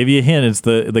 I'll give you a hint, it's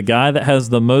the guy that has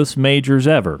the most majors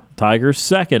ever. Tiger's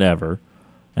second ever,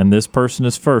 and this person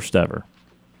is first ever.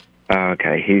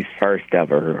 Okay, he's first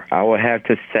ever. I would have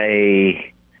to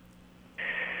say,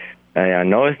 I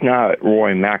know it's not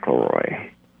Rory McIlroy.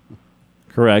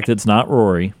 Correct, it's not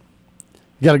Rory.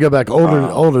 You got to go back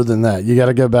older than that. You got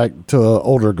to go back to an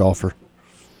older golfer.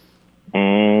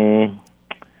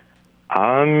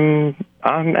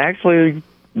 I'm actually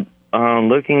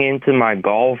looking into my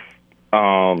golf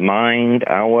mind.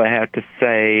 I would have to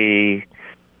say,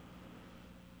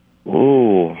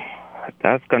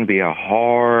 that's going to be a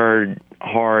hard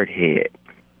hit.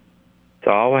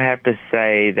 So I would have to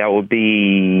say that would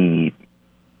be.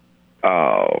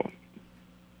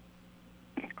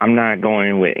 I'm not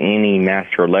going with any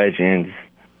Master Legends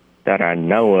that I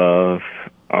know of.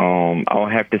 I'll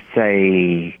have to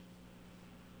say.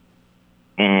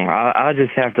 I'll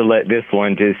just have to let this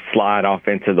one just slide off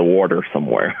into the water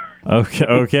somewhere.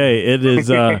 Okay.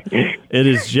 It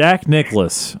is Jack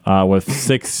Nicklaus with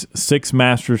six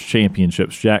Masters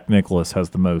championships. Jack Nicklaus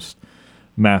has the most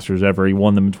Masters ever. He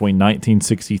won them between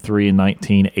 1963 and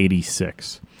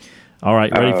 1986. All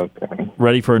right,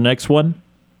 ready for our next one?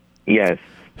 Yes.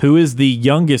 Who is the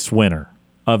youngest winner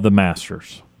of the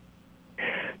Masters?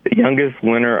 The youngest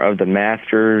winner of the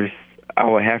Masters, I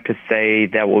would have to say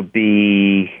that would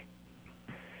be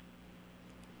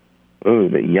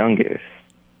the youngest.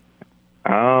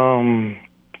 I'm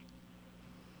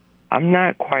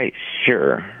not quite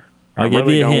sure. I'll give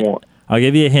you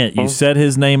a hint. You said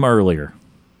his name earlier.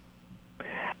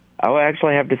 I would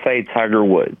actually have to say Tiger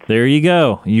Woods. There you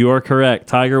go. You are correct.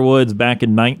 Tiger Woods back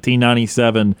in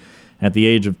 1997 at the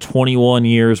age of 21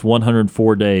 years,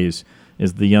 104 days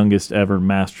is the youngest ever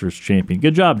Masters champion.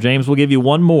 Good job, James. We'll give you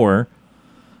one more.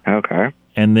 Okay.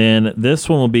 And then this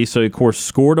one will be, so of course,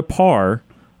 scored a par.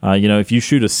 If you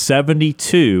shoot a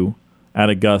 72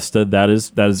 at Augusta, that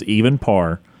is even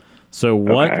par. So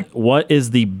what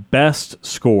is the best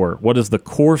score? What is the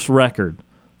course record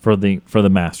for the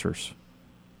Masters?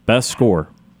 Best score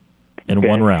in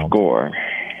one round. Score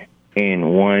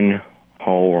in one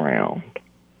whole round.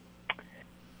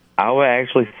 I would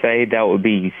actually say that would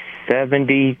be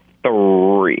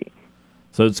 73.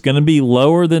 So it's going to be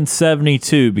lower than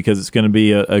 72 because it's going to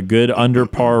be a good under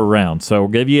par round. So we'll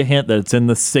give you a hint that it's in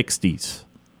the 60s.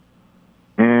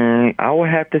 I would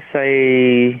have to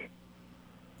say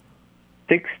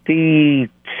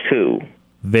 62.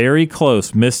 Very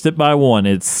close. Missed it by one.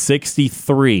 It's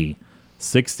 63.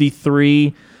 63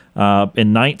 in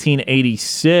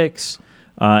 1986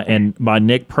 and by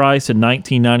Nick Price, in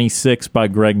 1996 by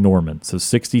Greg Norman. So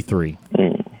 63.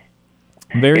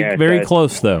 Very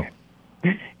close, though.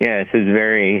 Yes, it's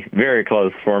very, very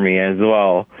close for me as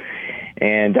well.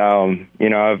 And,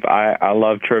 I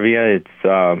love trivia. It's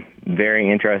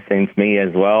very interesting to me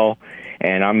as well.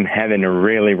 And I'm having a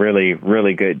really, really,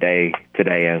 really good day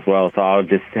today as well. So I'll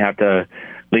just have to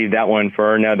leave that one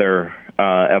for another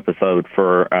episode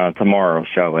for tomorrow's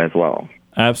show as well.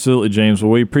 Absolutely, James.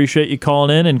 Well, we appreciate you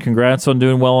calling in, and congrats on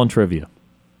doing well on trivia.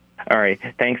 All right.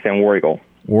 Thanks, and War Eagle.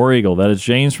 War Eagle. That is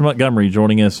James from Montgomery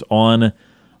joining us on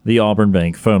the Auburn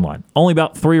Bank phone line. Only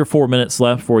about 3 or 4 minutes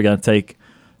left before we got to take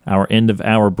our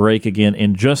end-of-hour break again.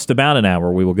 In just about an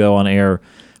hour, we will go on air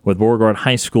with Beauregard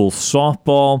High School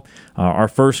softball. Our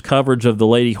first coverage of the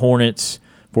Lady Hornets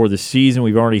for the season.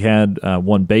 We've already had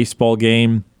one baseball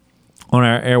game on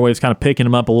our airwaves, kind of picking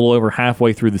them up a little over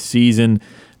halfway through the season.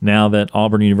 Now that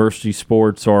Auburn University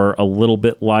sports are a little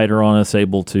bit lighter on us,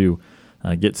 able to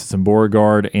get to some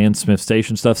Beauregard and Smith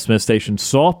Station stuff. Smith Station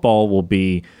softball will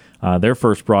be their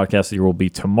first broadcast of the year will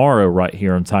be tomorrow right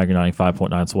here on Tiger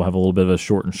 95.9. So we'll have a little bit of a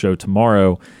shortened show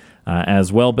tomorrow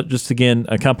as well. But just again,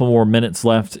 a couple more minutes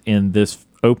left in this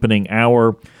opening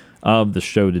hour of the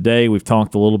show today. We've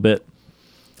talked a little bit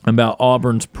about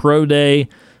Auburn's Pro Day,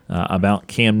 about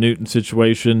Cam Newton's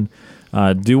situation.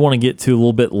 Do want to get to a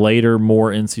little bit later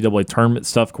more NCAA tournament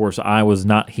stuff. Of course, I was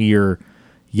not here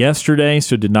yesterday,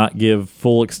 so did not give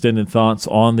full extended thoughts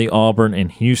on the Auburn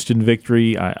and Houston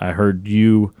victory. I heard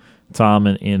you, Tom,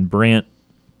 and Brant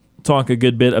talk a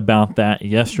good bit about that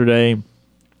yesterday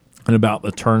and about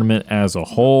the tournament as a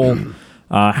whole.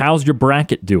 How's your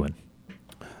bracket doing?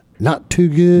 Not too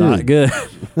good. Not good.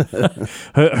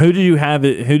 Who did you have?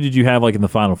 Who did you have like in the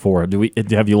Final Four?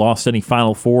 Have you lost any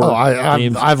Final Four? Oh,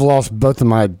 I've lost both of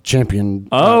my champion.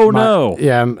 No.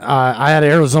 Yeah, I had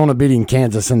Arizona beating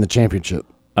Kansas in the championship.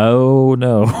 Oh,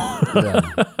 no. Yeah.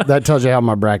 That tells you how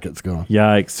my bracket's going.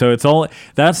 Yikes. So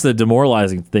that's the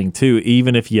demoralizing thing, too.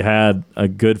 Even if you had a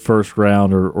good first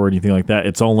round or anything like that,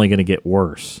 it's only going to get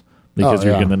worse because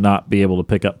you're going to not be able to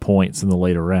pick up points in the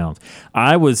later rounds.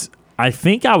 I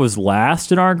think I was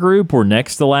last in our group or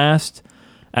next to last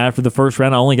after the first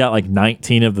round. I only got like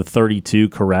 19 of the 32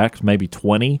 correct, maybe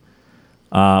 20.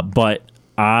 But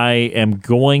I am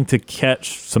going to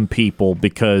catch some people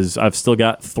because I've still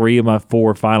got 3 of my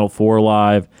 4 Final Four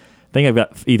alive. I think I've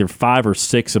got either 5 or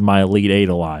 6 of my Elite 8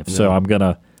 alive. Yeah. So I'm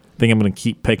gonna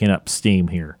keep picking up steam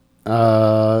here.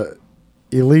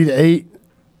 Elite 8.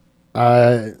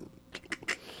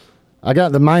 I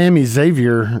got the Miami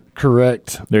Xavier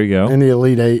correct. There you go. In the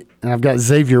Elite 8, and I've got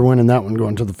Xavier winning that one,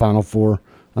 going to the Final Four.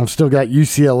 I've still got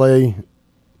UCLA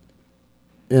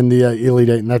in the Elite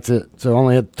 8, and that's it. So I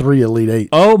only had 3 Elite 8.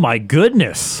 Oh, my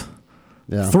goodness.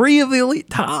 Yeah. 3 of the Elite.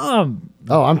 Tom.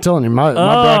 Oh, I'm telling you, my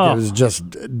bracket was just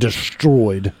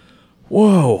destroyed.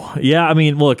 Whoa. Yeah, I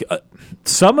mean, look,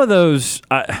 some of those.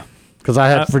 Because I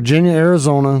had Virginia,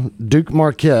 Arizona, Duke,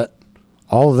 Marquette.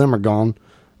 All of them are gone.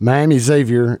 Miami,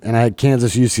 Xavier, and I had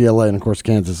Kansas, UCLA, and, of course,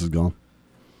 Kansas is gone.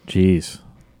 Jeez.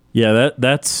 Yeah,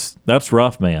 that's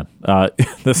rough, man.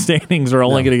 The standings are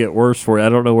only going to get worse for you. I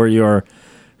don't know where you are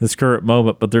this current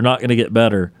moment, but they're not going to get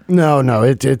better. No,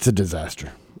 it's a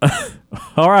disaster.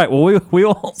 All right, well, we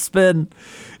won't spend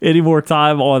any more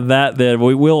time on that then.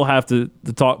 We will have to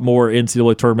talk more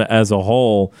NCAA tournament as a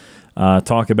whole,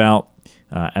 talk about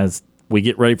as we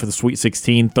get ready for the Sweet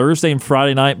 16. Thursday and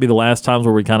Friday night be the last times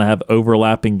where we kind of have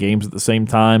overlapping games at the same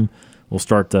time. We'll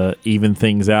start to even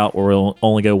things out, or we'll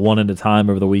only go one at a time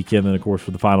over the weekend, and, of course,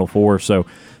 for the Final Four. So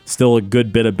still a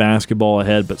good bit of basketball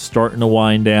ahead, but starting to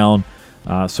wind down.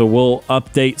 So we'll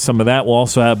update some of that. We'll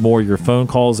also have more of your phone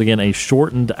calls. Again, a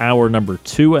shortened hour number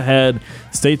 2 ahead.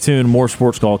 Stay tuned. More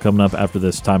Sports Call coming up after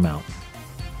this timeout.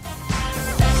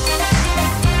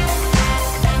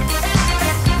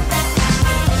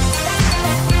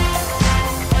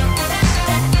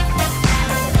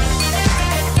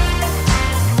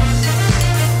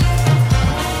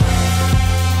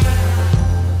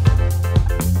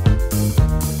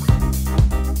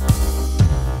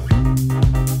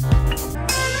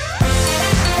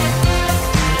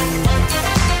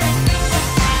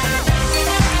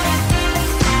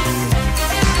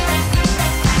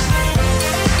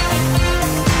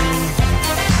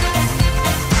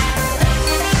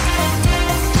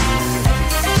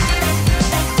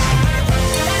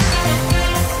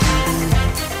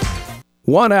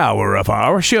 One hour of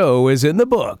our show is in the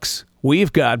books.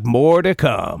 We've got more to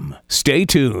come. Stay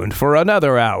tuned for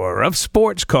another hour of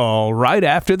Sports Call right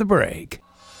after the break.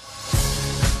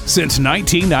 Since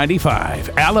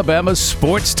 1995, Alabama's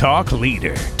sports talk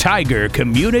leader, Tiger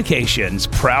Communications,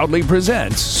 proudly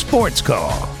presents Sports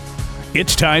Call.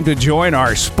 It's time to join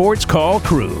our Sports Call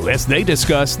crew as they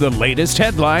discuss the latest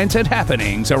headlines and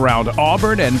happenings around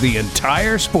Auburn and the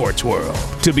entire sports world.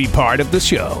 To be part of the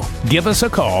show, give us a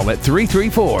call at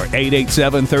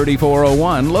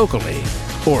 334-887-3401 locally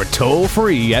or toll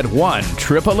free at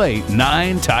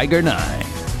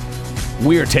 1-888-9-TIGER-9.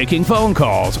 We're taking phone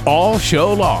calls all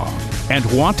show long and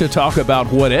want to talk about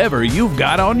whatever you've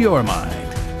got on your mind.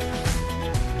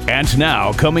 And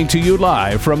now, coming to you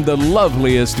live from the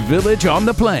loveliest village on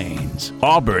the plains,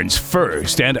 Auburn's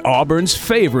first and Auburn's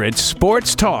favorite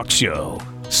sports talk show,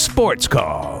 Sports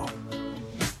Call.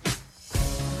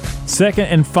 Second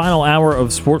and final hour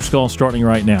of Sports Call starting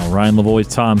right now. Ryan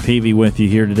Lavoie, Tom Peavy with you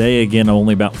here today. Again,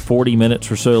 only about 40 minutes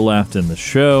or so left in the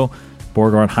show.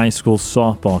 Beauregard High School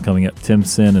softball coming up. Tim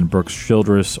Sin and Brooks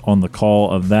Childress on the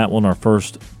call of that one, our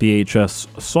first BHS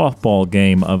softball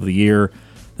game of the year.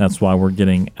 That's why we're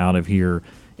getting out of here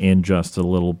in just a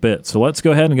little bit. So let's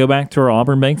go ahead and go back to our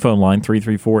Auburn Bank phone line,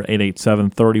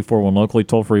 334-887-3401 locally,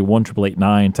 toll-free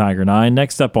 1-888-9-TIGER-9.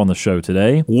 Next up on the show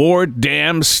today, Ward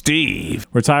Dam Steve.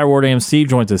 Retired Ward Dam Steve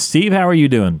joins us. Steve, how are you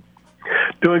doing?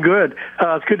 Doing good.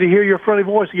 It's good to hear your friendly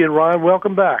voice again, Ryan.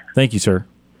 Welcome back. Thank you, sir.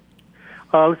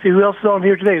 Let's see, who else is on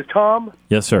here today? Is Tom?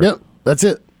 Yes, sir. Yep, that's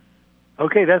it.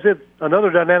 Okay, that's it. Another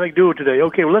dynamic duo today.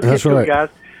 Okay, well, let's get to it, guys.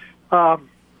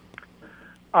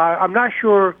 I'm not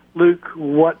sure, Luke,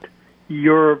 what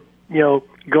your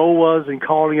goal was in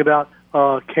calling about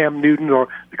Cam Newton or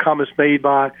the comments made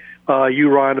by you,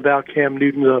 Ryan, about Cam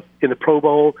Newton in the Pro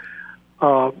Bowl.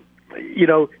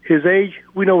 His age,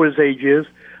 we know what his age is,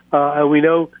 and we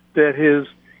know that his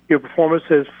performance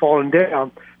has fallen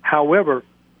down. However,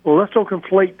 let's don't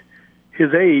conflate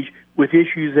his age with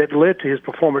issues that led to his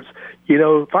performance.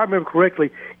 If I remember correctly,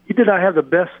 he did not have the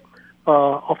best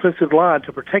offensive line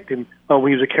to protect him when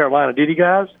he was at Carolina. Did he,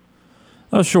 guys?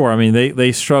 Oh, sure. I mean,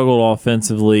 they struggled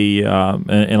offensively in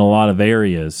a lot of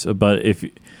areas. But if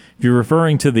you're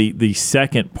referring to the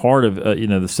second part of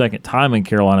the second time in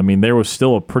Carolina, I mean, there was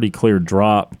still a pretty clear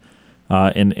drop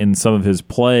in some of his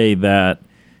play that,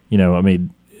 I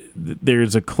mean,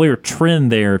 there's a clear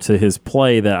trend there to his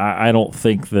play that I don't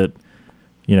think that,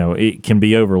 it can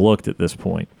be overlooked at this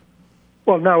point.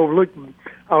 Well, not overlooked.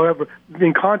 However,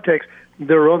 in context,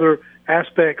 there are other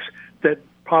aspects that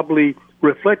probably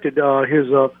reflected his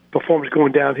performance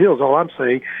going downhill, is all I'm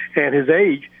saying. And his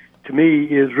age, to me,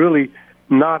 is really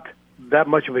not that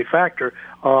much of a factor.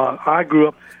 I grew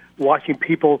up watching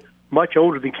people much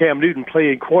older than Cam Newton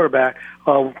playing quarterback.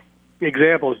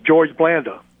 Examples, George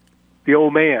Blanda, the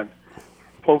old man,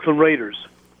 Oakland Raiders.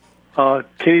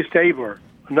 Kenny Stabler,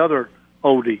 another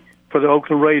oldie for the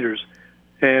Oakland Raiders.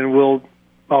 And we'll,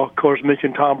 of course,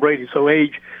 mention Tom Brady. So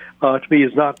age, to me,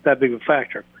 is not that big of a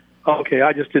factor. Okay,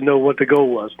 I just didn't know what the goal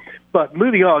was. But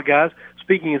moving on, guys,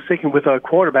 speaking and sticking with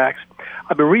quarterbacks,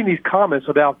 I've been reading these comments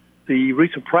about the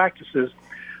recent practices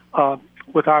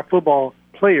with our football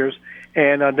players,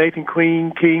 and Nathan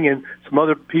King and some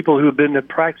other people who have been at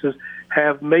practices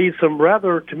have made some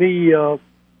rather, to me,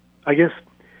 I guess,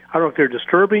 I don't know if they're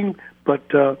disturbing, but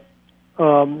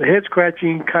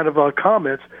head-scratching kind of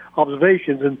comments,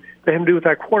 observations, and they have to do with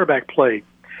our quarterback play.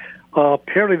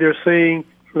 Apparently they're saying,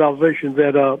 from observations,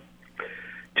 that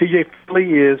T.J.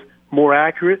 Finley is more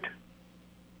accurate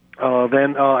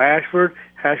than Ashford.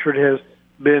 Ashford has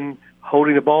been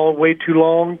holding the ball way too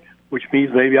long, which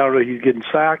means maybe, I don't know, he's getting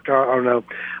sacked, or I don't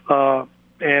know.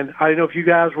 And I don't know if you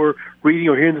guys were reading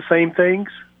or hearing the same things.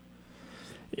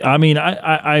 I mean,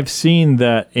 I've seen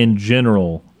that in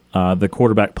general, the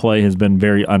quarterback play has been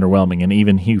very underwhelming, and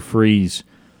even Hugh Freeze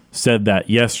said that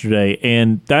yesterday,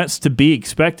 and that's to be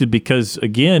expected because,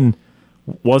 again,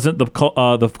 wasn't the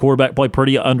quarterback play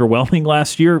pretty underwhelming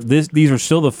last year? These are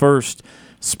still the first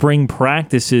spring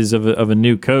practices of a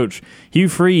new coach. Hugh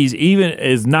Freeze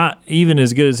is not even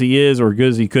as good as he is or good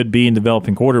as he could be in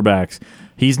developing quarterbacks.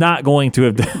 He's not going to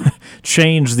have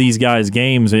changed these guys'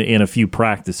 games in a few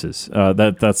practices.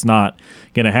 That's not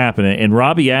going to happen. And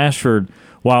Robbie Ashford,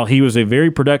 while he was a very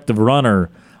productive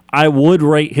runner, I would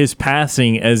rate his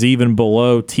passing as even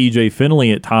below T.J.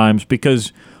 Finley at times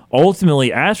because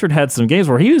ultimately Ashford had some games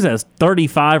where he was at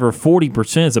 35 or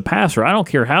 40% as a passer. I don't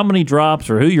care how many drops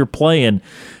or who you're playing.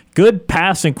 Good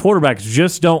passing quarterbacks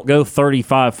just don't go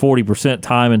 35, 40%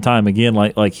 time and time again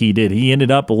like he did. He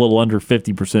ended up a little under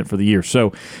 50% for the year.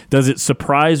 So does it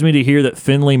surprise me to hear that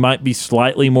Finley might be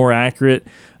slightly more accurate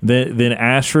than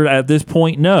Ashford at this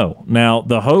point? No. Now,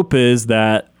 the hope is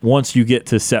that once you get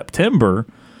to September,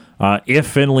 if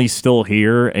Finley's still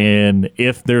here and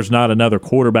if there's not another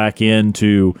quarterback in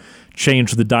to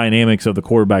change the dynamics of the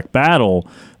quarterback battle,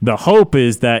 the hope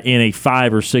is that in a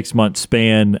 5 or 6 month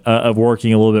span of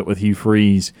working a little bit with Hugh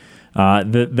Freeze,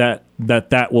 that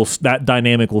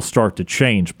dynamic will start to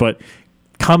change. But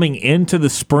coming into the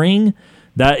spring,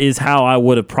 that is how I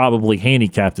would have probably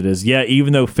handicapped it as,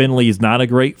 even though Finley is not a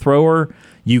great thrower,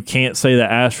 you can't say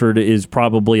that Ashford is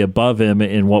probably above him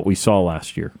in what we saw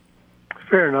last year.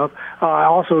 Fair enough. I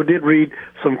also did read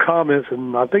some comments,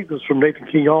 and I think this was from Nathan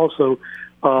King also.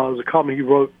 It was a comment he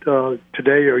wrote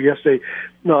today or yesterday,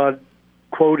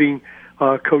 quoting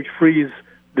Coach Freeze,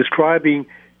 describing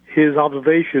his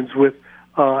observations with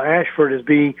Ashford as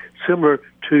being similar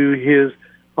to his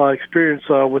experience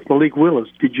with Malik Willis.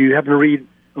 Did you happen to read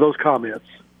those comments?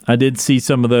 I did see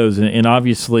some of those, and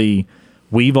obviously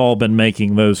we've all been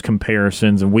making those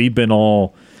comparisons, and we've been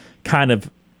all kind of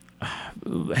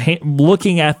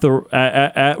looking at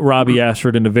Robbie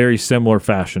Ashford in a very similar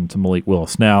fashion to Malik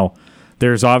Willis. Now,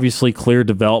 there's obviously clear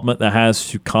development that has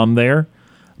to come there,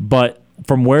 but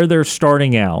from where they're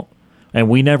starting out, and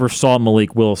we never saw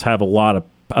Malik Willis have a lot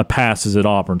of passes at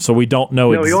Auburn, so we don't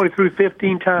know. No, he only threw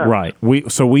 15 times. Right.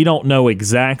 We don't know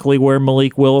exactly where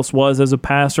Malik Willis was as a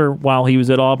passer while he was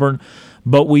at Auburn,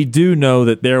 but we do know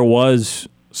that there was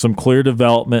some clear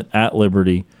development at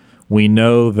Liberty. We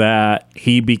know that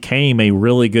he became a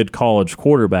really good college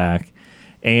quarterback,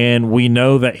 and we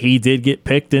know that he did get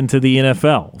picked into the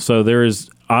NFL. So there is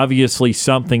obviously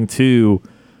something to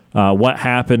what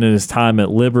happened in his time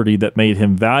at Liberty that made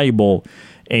him valuable.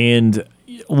 And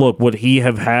look, would he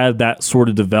have had that sort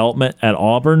of development at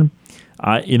Auburn?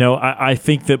 I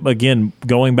think that, again,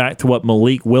 going back to what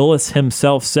Malik Willis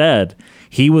himself said,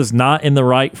 he was not in the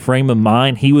right frame of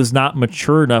mind. He was not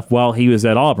mature enough while he was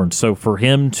at Auburn. So for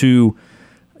him to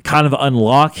kind of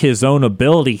unlock his own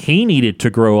ability, he needed to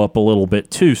grow up a little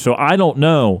bit too. So I don't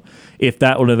know if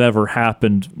that would have ever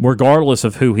happened, regardless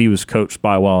of who he was coached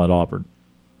by while at Auburn.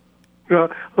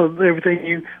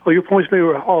 everything your points may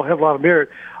all have a lot of merit.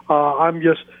 I'm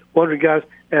just wondering, guys,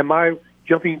 am I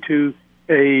jumping to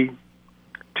a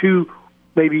too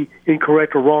maybe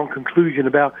incorrect or wrong conclusion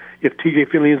about if T.J.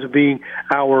 Finley ends up being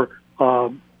our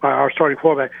starting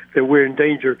quarterback, that we're in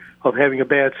danger of having a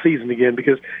bad season again?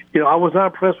 Because I was not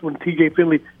impressed when T.J.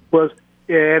 Finley was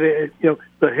at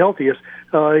the healthiest.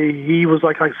 He was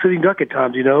like sitting duck at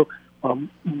times.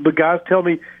 But guys tell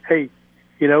me, hey,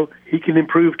 he can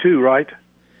improve too, right?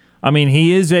 I mean,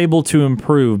 he is able to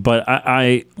improve, but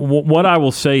what I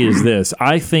will say is this.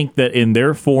 I think that in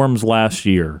their forms last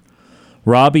year,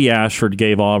 Robbie Ashford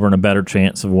gave Auburn a better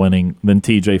chance of winning than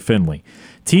T.J. Finley.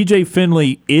 T.J.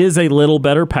 Finley is a little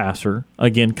better passer,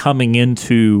 again, coming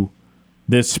into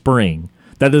this spring.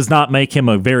 That does not make him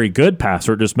a very good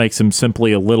passer. It just makes him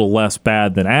simply a little less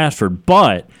bad than Ashford.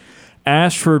 But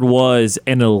Ashford was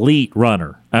an elite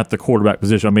runner at the quarterback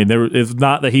position. I mean, it's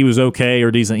not that he was okay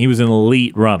or decent. He was an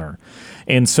elite runner.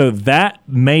 And so that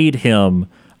made him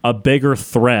a bigger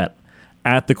threat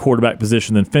at the quarterback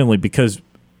position than Finley, because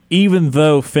even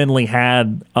though Finley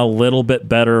had a little bit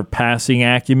better passing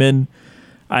acumen,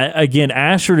 again,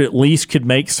 Ashford at least could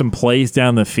make some plays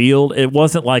down the field. It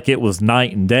wasn't like it was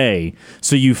night and day.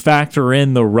 So you factor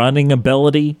in the running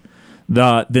ability,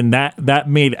 then that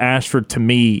made Ashford, to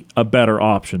me, a better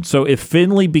option. So if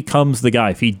Finley becomes the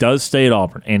guy, if he does stay at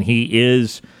Auburn and he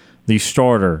is the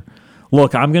starter,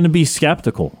 look, I'm going to be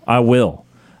skeptical. I will.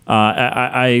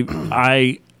 I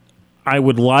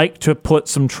would like to put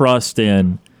some trust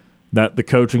in that the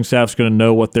coaching staff's going to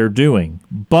know what they're doing,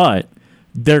 but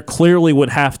there clearly would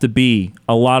have to be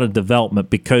a lot of development,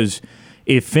 because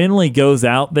if Finley goes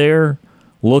out there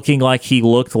looking like he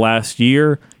looked last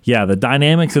year, yeah, the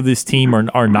dynamics of this team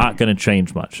are not going to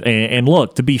change much. And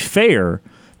look, to be fair,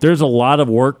 there's a lot of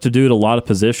work to do at a lot of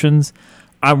positions.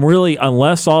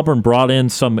 Unless Auburn brought in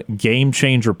some game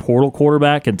changer portal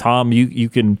quarterback, and Tom, you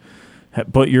can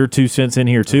put your 2 cents in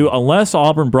here too. Unless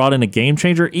Auburn brought in a game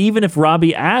changer, even if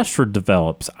Robbie Ashford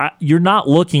develops, you're not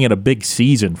looking at a big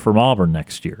season from Auburn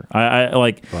next year.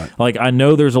 I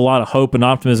know there's a lot of hope and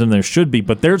optimism there should be,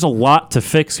 but there's a lot to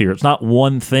fix here. It's not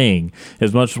one thing,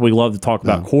 as much as we love to talk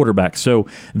about quarterbacks. So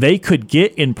they could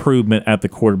get improvement at the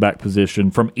quarterback position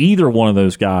from either one of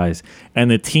those guys, and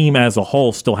the team as a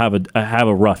whole still have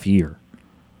a rough year.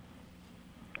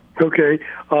 Okay.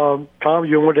 Tom,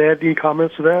 you want to add any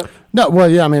comments to that? No, well,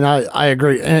 yeah, I mean, I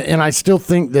agree. And I still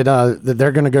think that that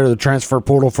they're going to go to the transfer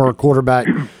portal for a quarterback.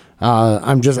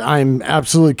 I'm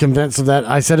absolutely convinced of that.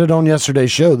 I said it on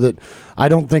yesterday's show that I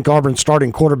don't think Auburn's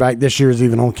starting quarterback this year is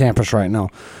even on campus right now.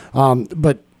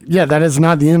 But, yeah, that is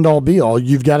not the end-all, be-all.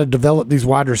 You've got to develop these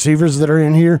wide receivers that are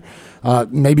in here,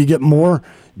 maybe get more.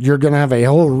 You're going to have a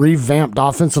whole revamped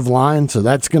offensive line, so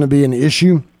that's going to be an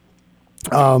issue.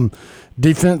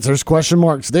 Defense, there's question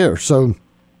marks there. So,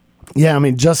 yeah, I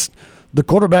mean, just the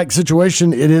quarterback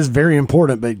situation, it is very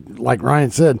important. But like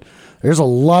Ryan said, there's a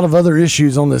lot of other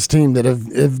issues on this team that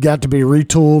have got to be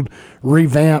retooled,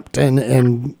 revamped,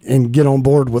 and get on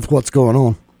board with what's going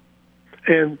on.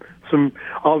 And some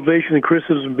observation and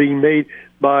criticism being made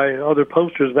by other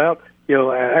posters about,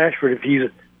 Ashford, if he's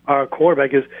our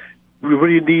quarterback, is we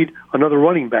really need another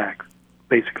running back,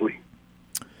 basically.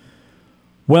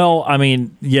 Well, I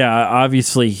mean, yeah,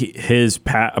 obviously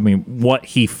what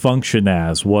he functioned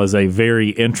as was a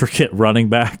very intricate running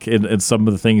back in some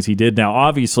of the things he did. Now,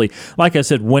 obviously, like I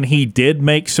said, when he did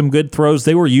make some good throws,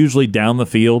 they were usually down the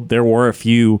field. There were a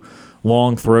few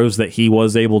long throws that he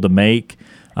was able to make.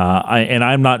 And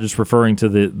I'm not just referring to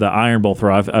the Iron Bowl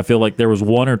throw. I feel like there was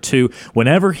one or two.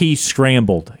 Whenever he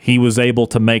scrambled, he was able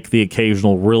to make the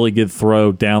occasional really good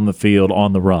throw down the field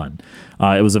on the run.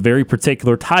 It was a very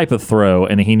particular type of throw,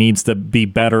 and he needs to be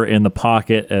better in the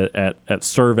pocket at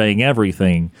surveying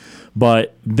everything.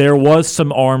 But there was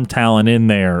some arm talent in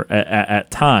there at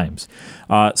times.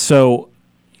 So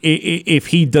if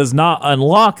he does not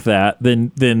unlock that,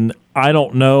 then I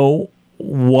don't know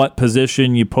what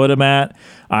position you put him at.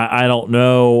 I don't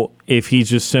know if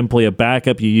he's just simply a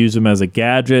backup. You use him as a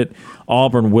gadget.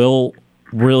 Auburn will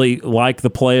really like the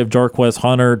play of Jarquez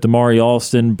Hunter, Damari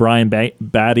Alston, Brian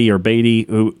Beatty,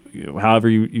 who, however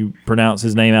you pronounce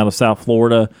his name, out of South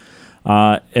Florida,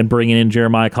 and bringing in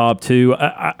Jeremiah Cobb too.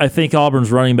 I think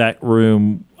Auburn's running back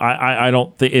room, I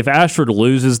don't think, if Ashford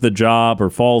loses the job or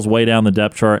falls way down the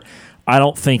depth chart, I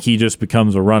don't think he just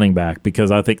becomes a running back,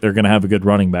 because I think they're going to have a good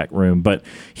running back room. But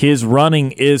his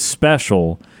running is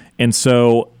special, and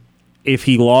so if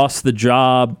he lost the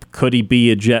job, could he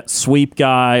be a jet sweep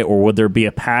guy, or would there be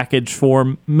a package for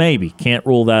him? Maybe. Can't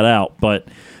rule that out. But,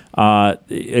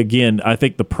 again, I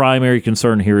think the primary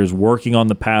concern here is working on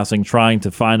the passing, trying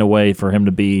to find a way for him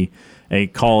to be a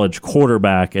college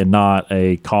quarterback and not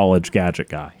a college gadget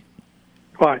guy.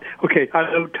 Right. Okay.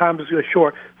 I know time is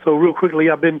short, so real quickly,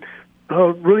 I've been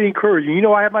really encouraging. You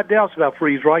know, I have my doubts about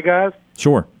Freeze, right, guys?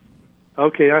 Sure.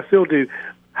 Okay, I still do.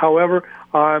 However,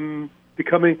 I'm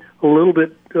becoming a little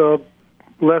bit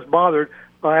less bothered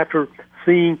after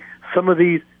seeing some of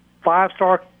these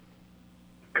 5-star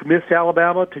commits to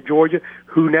Alabama, to Georgia,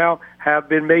 who now have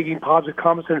been making positive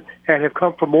comments and have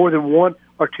come for more than 1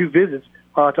 or 2 visits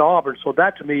to Auburn. So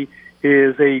that, to me,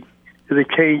 is a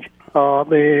change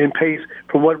in pace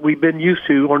from what we've been used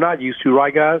to or not used to,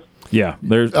 right, guys? Yeah,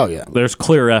 there's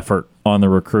clear effort on the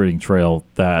recruiting trail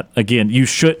that, again, you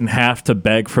shouldn't have to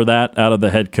beg for that out of the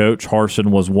head coach. Harsin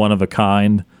was one of a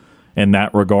kind in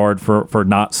that regard for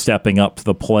not stepping up to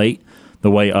the plate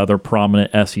the way other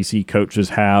prominent SEC coaches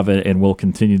have and will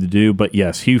continue to do. But,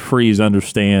 yes, Hugh Freeze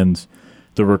understands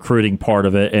the recruiting part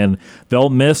of it, and they'll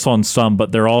miss on some,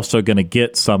 but they're also going to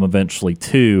get some eventually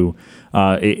too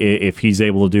if he's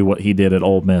able to do what he did at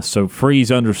Ole Miss. So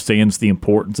Freeze understands the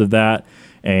importance of that,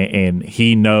 and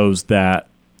he knows that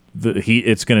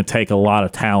it's going to take a lot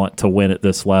of talent to win at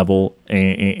this level,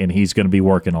 and he's going to be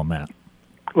working on that.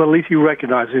 Well, at least you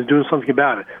recognize it and doing something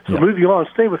about it. So moving on,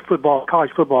 stay with football,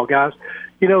 college football, guys.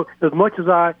 You know, as much as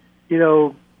I,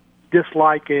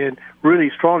 dislike and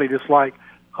really strongly dislike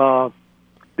the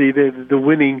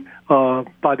winning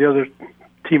by the other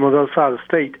team on the other side of the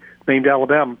state named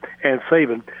Alabama and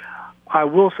Saban, I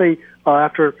will say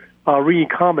after reading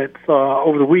comments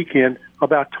over the weekend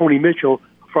about Tony Mitchell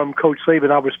from Coach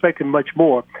Saban, I respect him much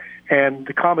more. And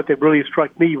the comment that really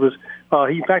struck me was,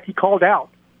 he called out,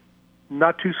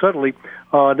 not too subtly,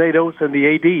 Nate Oates and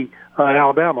the AD at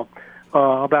Alabama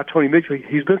about Tony Mitchell.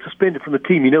 He's been suspended from the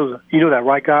team. You know that,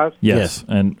 right, guys? Yes.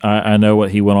 And I know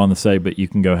what he went on to say, but you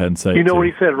can go ahead and say You know what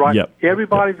he said, right? Yep.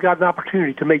 Everybody's got an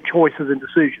opportunity to make choices and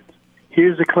decisions.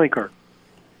 Here's the clinker.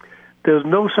 There's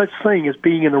no such thing as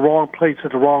being in the wrong place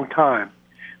at the wrong time.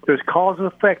 There's cause and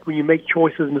effect when you make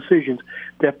choices and decisions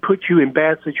that put you in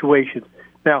bad situations.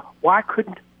 Now, why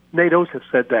couldn't Nate Oates have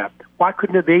said that? Why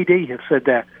couldn't the AD have said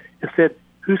that? Instead,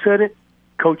 who said it?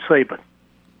 Coach Saban.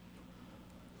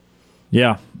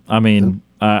 Yeah, I mean,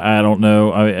 I don't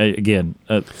know.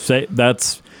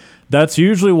 That's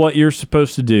usually what you're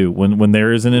supposed to do when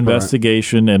there is an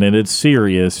investigation and it is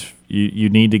serious. You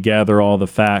need to gather all the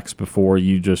facts before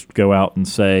you just go out and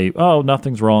say, "Oh,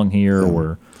 nothing's wrong here."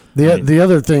 Or the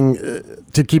other thing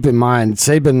to keep in mind,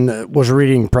 Saban was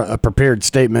reading a prepared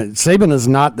statement. Saban is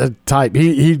not the type.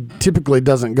 He typically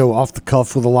doesn't go off the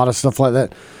cuff with a lot of stuff like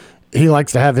that. He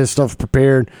likes to have his stuff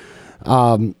prepared.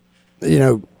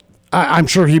 I'm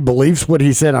sure he believes what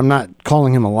he said. I'm not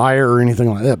calling him a liar or anything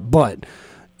like that. But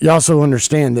you also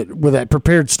understand that with that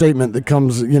prepared statement that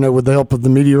comes, with the help of the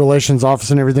media relations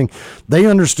office and everything, they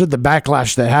understood the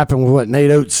backlash that happened with what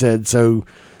Nate Oates said. So,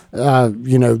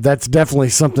 that's definitely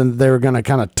something that they were going to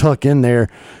kind of tuck in there.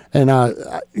 And,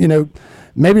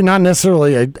 maybe not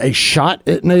necessarily a shot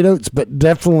at Nate Oates, but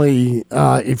definitely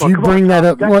if you bring that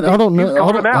up. I don't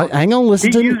know. Hang on,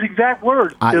 listen to me. He used exact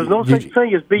words. There's no such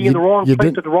thing as being in the wrong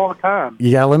place at the wrong time.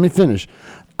 You got to let me finish.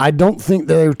 I don't think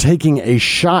they were taking a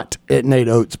shot at Nate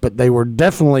Oates, but they were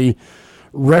definitely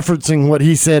referencing what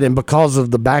he said, and because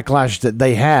of the backlash that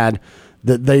they had,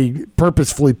 that they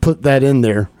purposefully put that in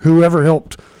there. Whoever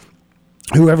helped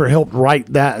write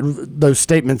those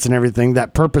statements and everything,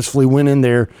 that purposefully went in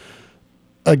there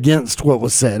against what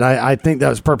was said. I think that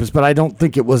was purpose, but I don't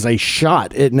think it was a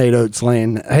shot at Nate Oates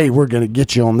saying, "Hey, we're going to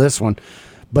get you on this one."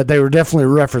 But they were definitely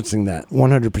referencing that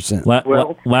 100%.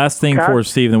 Last thing for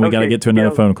Steve, then we got to get to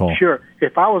another phone call. Sure.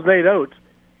 If I was Nate Oates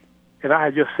and I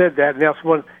had just said that, and now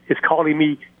someone is calling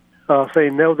me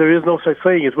saying, "No, there is no such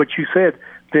thing as what you said,"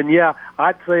 then yeah,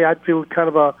 I'd say I'd feel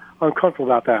kind of uncomfortable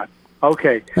about that.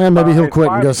 Okay. And maybe he'll quit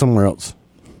and go somewhere else.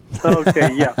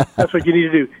 Okay, yeah, that's what you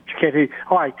need to do. You can't do.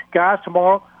 All right, guys,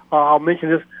 tomorrow I'll mention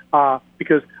this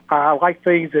because I like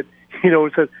things that,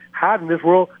 it says, how in this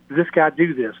world does this guy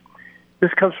do this?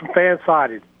 This comes from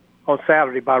Fan-Sided on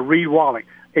Saturday by Reed Wallach.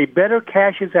 A better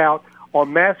cashes out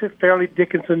on massive Fairleigh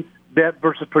Dickinson bet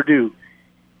versus Purdue.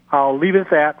 I'll leave it at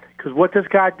that because what this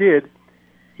guy did,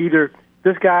 either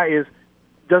this guy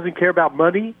doesn't care about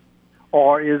money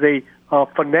or is a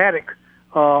fanatic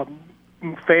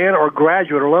fan or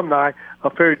graduate or alumni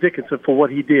of Fairleigh Dickinson for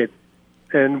what he did.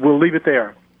 And we'll leave it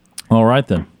there. All right,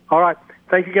 then. All right.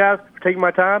 Thank you, guys, for taking my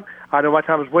time. I know my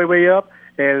time is way, way up,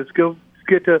 and it's good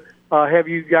to have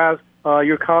you guys.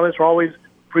 Your comments are always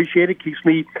appreciated. Keeps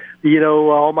me,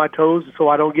 on my toes so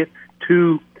I don't get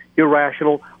too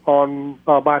irrational on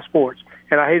my sports.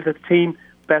 And I hate that the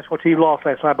basketball team lost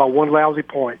last night by one lousy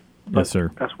point. Yes,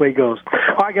 sir. That's the way it goes.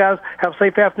 All right, guys, have a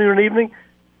safe afternoon and evening.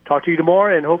 Talk to you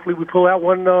tomorrow, and hopefully we pull out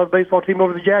one baseball team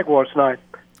over the Jaguars tonight.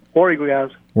 War Eagle,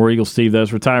 guys. War Eagle Steve.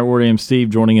 That's retired War AM Steve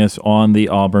joining us on the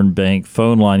Auburn Bank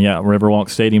phone line. Yeah, Riverwalk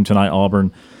Stadium tonight,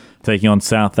 Auburn taking on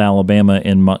South Alabama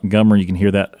in Montgomery. You can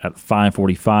hear that at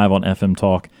 5:45 on FM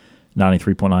Talk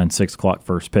 93.9, 6 o'clock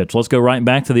first pitch. Let's go right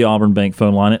back to the Auburn Bank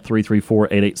phone line at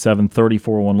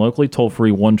 334-887-3041 locally.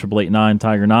 Toll-free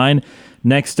 1-888-9-TIGER-9.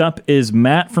 Next up is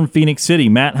Matt from Phoenix City.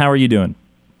 Matt, how are you doing?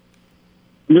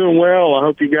 Doing well. I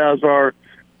hope you guys are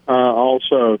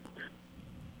also.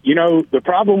 You know, the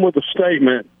problem with the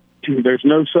statement, there's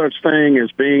no such thing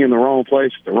as being in the wrong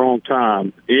place at the wrong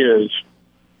time, is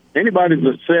anybody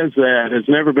that says that has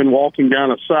never been walking down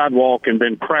a sidewalk and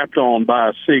been crapped on by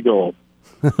a seagull.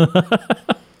 There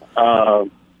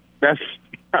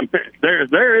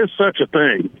is such a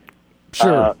thing.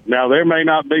 Sure. Now, there may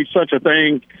not be such a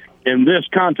thing in this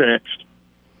context,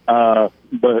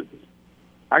 but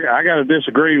I got to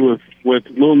disagree with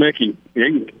Little Nicky.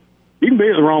 You can be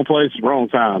at the wrong place at the wrong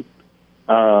time.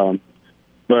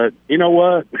 But you know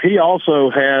what? He also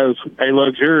has a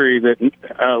luxury that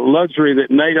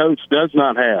Nate Oates does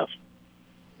not have.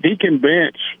 He can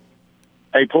bench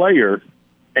a player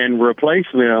and replace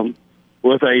them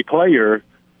with a player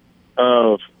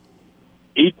of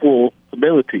equal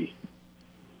ability.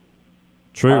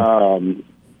 True.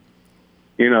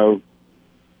 You know,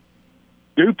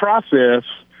 due process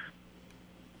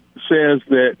says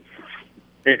that.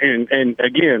 And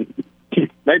again,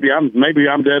 maybe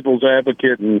I'm devil's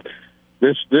advocate, and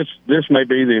this may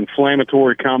be the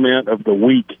inflammatory comment of the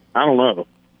week. I don't know,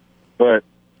 but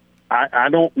I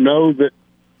don't know that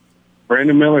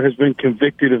Brandon Miller has been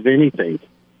convicted of anything.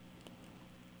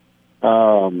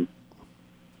 And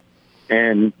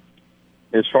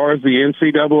as far as the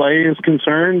NCAA is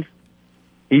concerned,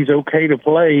 he's okay to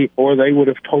play, or they would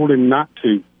have told him not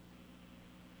to.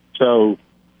 So.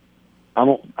 I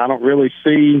don't really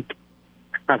see.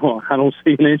 I don't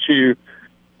see an issue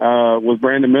with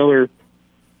Brandon Miller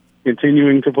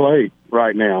continuing to play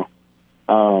right now.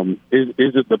 Is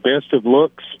it the best of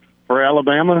looks for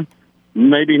Alabama?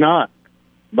 Maybe not.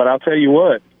 But I'll tell you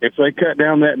what: if they cut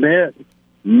down that net,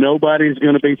 nobody's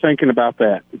going to be thinking about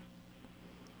that,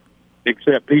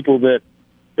 except people that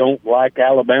don't like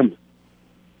Alabama.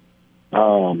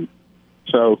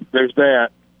 So there's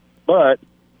that. But.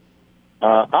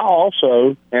 I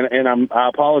also, and I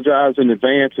apologize in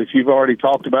advance if you've already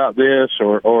talked about this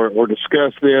or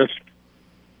discussed this.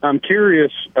 I'm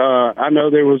curious. I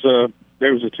know there was a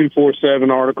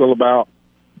 247 article about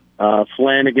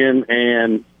Flanagan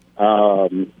and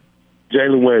Jalen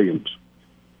Williams.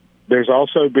 There's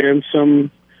also been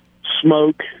some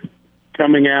smoke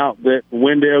coming out that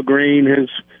Wendell Green has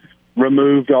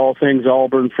removed all things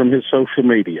Auburn from his social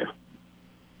media.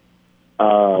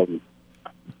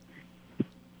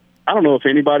 I don't know if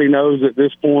anybody knows at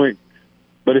this point,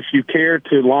 but if you care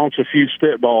to launch a few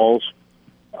spitballs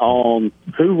on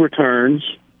who returns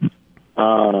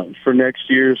for next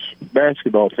year's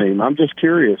basketball team, I'm just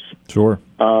curious. Sure.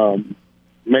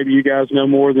 Maybe you guys know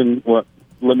more than what.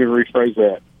 Let me rephrase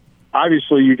that.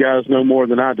 Obviously, you guys know more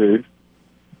than I do.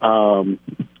 So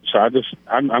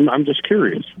I'm just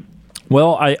curious.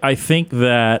 Well, I think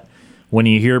that when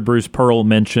you hear Bruce Pearl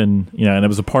mention, and it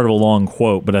was a part of a long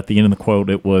quote, but at the end of the quote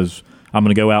it was, I'm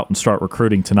going to go out and start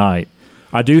recruiting tonight.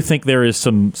 I do think there is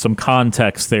some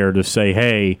context there to say,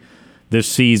 hey,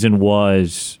 this season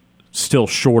was still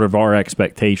short of our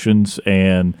expectations,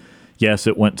 and yes,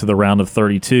 it went to the round of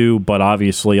 32, but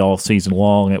obviously all season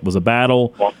long it was a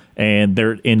battle, and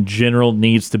there in general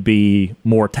needs to be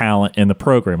more talent in the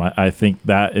program. I think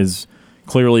that is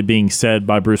clearly being said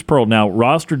by Bruce Pearl. Now,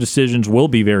 roster decisions will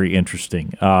be very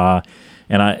interesting, we're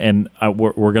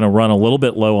going to run a little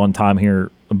bit low on time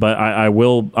here, but I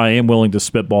am willing to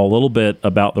spitball a little bit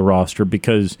about the roster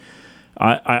because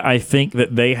I think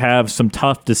that they have some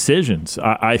tough decisions.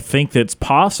 I think that it's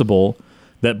possible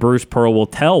that Bruce Pearl will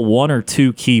tell one or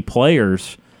two key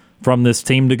players from this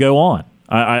team to go on.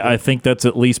 I think that's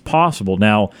at least possible.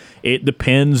 Now, it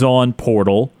depends on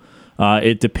portal.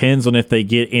 It depends on if they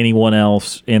get anyone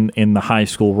else in the high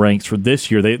school ranks for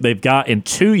this year. They've got, in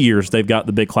 2 years, they've got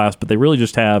the big class, but they really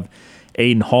just have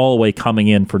Aiden Holloway coming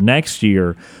in for next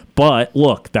year. But,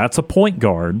 look, that's a point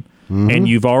guard, and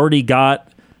you've already got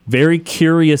very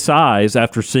curious eyes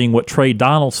after seeing what Trey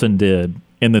Donaldson did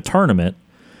in the tournament,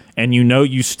 and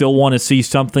you still want to see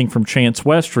something from Chance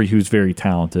Westry, who's very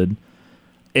talented.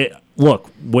 Look,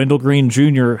 Wendell Green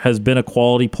Jr. has been a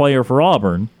quality player for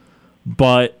Auburn,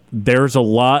 but there's a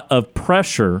lot of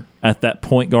pressure at that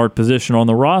point guard position on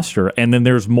the roster, and then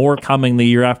there's more coming the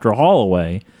year after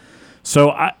Holloway.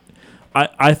 So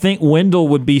I think Wendell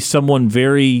would be someone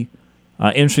very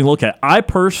interesting to look at. I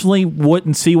personally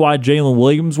wouldn't see why Jalen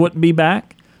Williams wouldn't be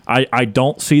back. I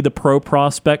don't see the pro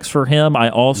prospects for him. I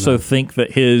also think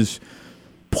that his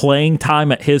playing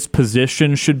time at his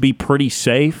position should be pretty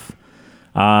safe.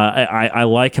 I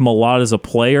like him a lot as a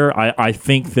player. I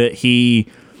think that he,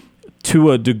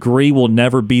 to a degree, will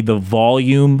never be the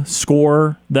volume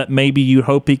scorer that maybe you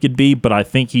hope he could be, but I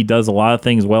think he does a lot of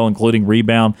things well, including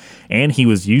rebound, and he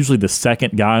was usually the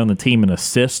second guy on the team in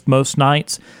assist most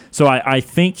nights. So I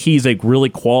think he's a really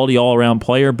quality all-around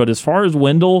player. But as far as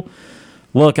Wendell,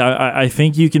 look, I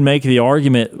think you can make the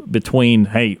argument between,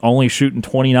 hey, only shooting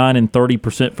 29 and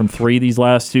 30% from three these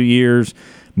last 2 years.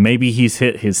 Maybe he's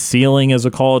hit his ceiling as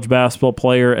a college basketball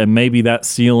player, and maybe that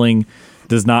ceiling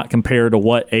does not compare to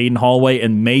what Aiden Holloway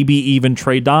and maybe even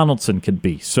Trey Donaldson could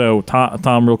be. So,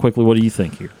 Tom, real quickly, what do you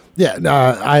think here? Yeah,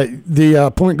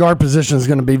 the point guard position is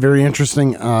going to be very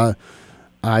interesting. I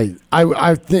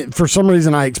think for some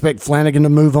reason I expect Flanagan to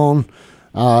move on.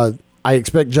 I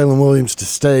expect Jalen Williams to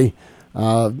stay.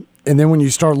 And then when you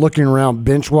start looking around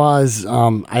bench-wise,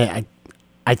 I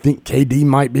think KD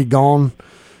might be gone.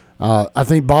 I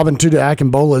think Bob and Tuda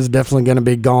Akinbola is definitely going to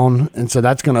be gone, and so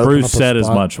that's going to open up a spot. Bruce said as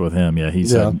much with him. Yeah, he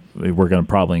said we're going to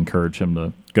probably encourage him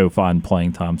to go find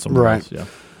playing time somewhere else. Yeah.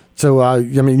 So I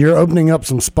mean, you're opening up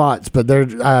some spots, but they're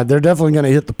definitely going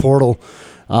to hit the portal.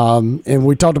 And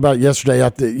we talked about it yesterday.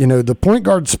 The point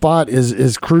guard spot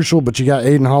is crucial, but you got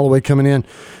Aiden Holloway coming in.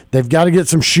 They've got to get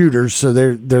some shooters, so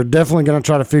they're definitely going to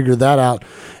try to figure that out.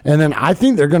 And then I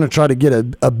think they're going to try to get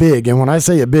a big. And when I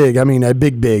say a big, I mean a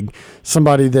big,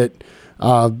 somebody that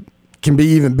can be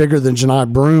even bigger than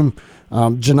Janai Broome.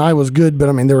 Janai was good, but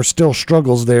I mean there were still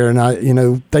struggles there,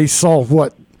 and they saw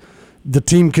what the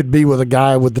team could be with a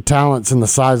guy with the talents and the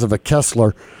size of a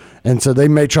Kessler. And so they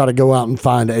may try to go out and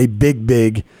find a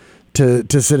big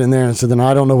to sit in there. And so then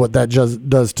I don't know what that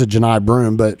does to Janai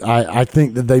Broome, but I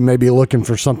think that they may be looking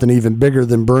for something even bigger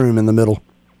than Broome in the middle.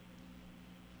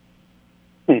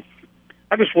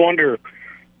 I just wonder,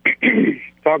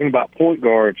 talking about point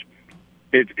guards,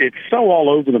 it's so all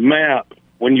over the map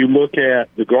when you look at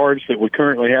the guards that we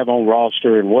currently have on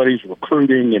roster and what he's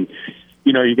recruiting. And,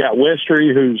 you got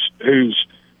Westry, who's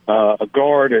a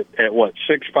guard at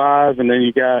 6'5", and then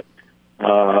you got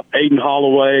Aiden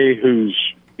Holloway, who's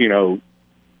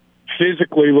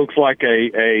physically looks like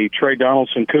a Trey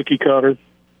Donaldson cookie cutter.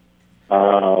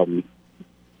 And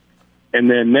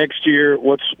then next year,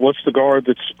 what's the guard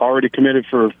that's already committed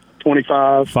for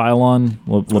 25? Phylon,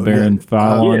 LeBaron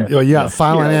Phylon.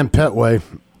 Phylon and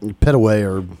Petaway,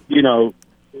 or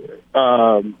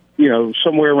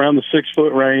somewhere around the 6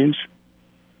 foot range.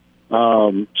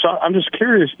 So I'm just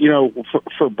curious,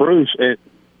 for Bruce,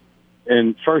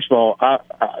 and first of all, I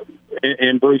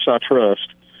Bruce I trust,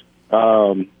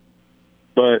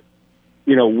 but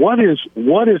what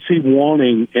is he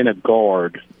wanting in a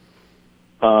guard?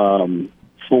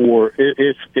 For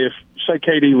if say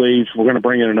KD leaves, we're going to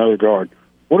bring in another guard.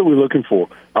 What are we looking for?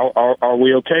 Are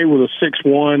we okay with a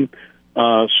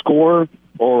 6'1" scorer,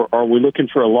 or are we looking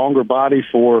for a longer body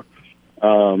for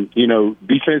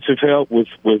defensive help with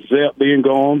Zepp being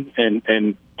gone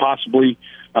and possibly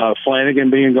Flanagan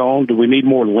being gone? Do we need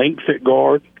more length at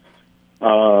guard?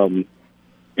 And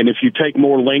if you take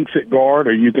more length at guard,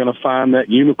 are you going to find that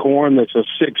unicorn that's a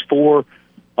 6'4"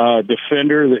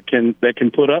 defender that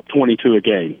can put up 22 a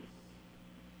game?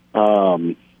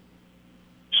 So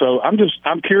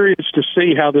I'm curious to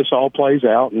see how this all plays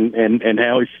out and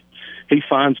how he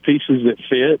finds pieces that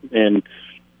fit. And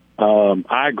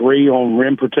I agree on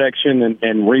rim protection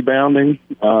and rebounding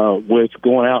with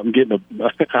going out and getting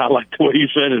I like the way you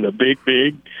said it, a big.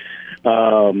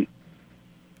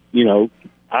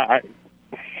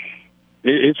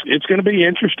 It's going to be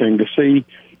interesting to see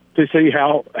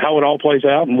how it all plays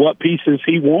out and what pieces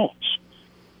he wants.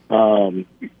 And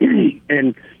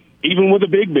even with a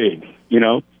big,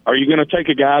 are you going to take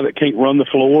a guy that can't run the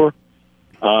floor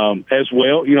as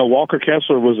well? Walker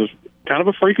Kessler was kind of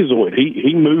a freakazoid.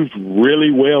 He moved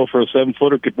really well for a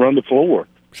 7-footer, could run the floor.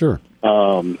 Sure.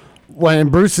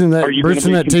 And Bruce and that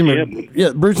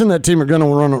team are going to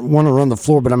want to run the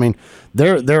floor, but I mean,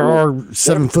 there are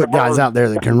 7-foot guys out there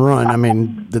that can run. I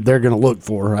mean, that they're going to look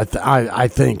for. I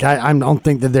think. I don't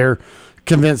think that they're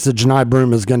convinced that Janai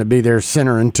Broome is going to be their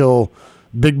center until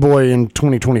Big Boy in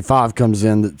 2025 comes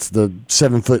in. That's the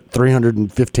 7-foot,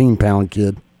 315-pound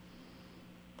kid.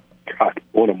 God,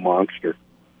 what a monster!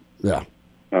 Yeah.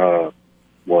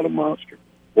 What a monster.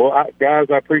 Well, guys,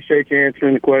 I appreciate you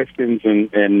answering the questions,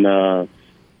 and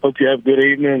hope you have a good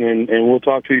evening, and we'll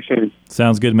talk to you soon.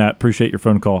 Sounds good, Matt. Appreciate your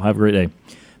phone call. Have a great day.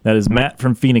 That is Matt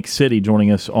from Phoenix City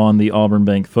joining us on the Auburn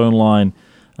Bank phone line.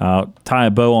 Tie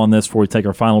a bow on this before we take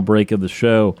our final break of the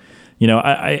show.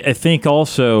 I think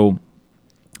also,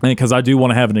 because I do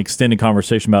want to have an extended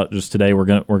conversation about it just today, we're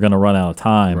gonna run out of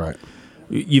time. Right.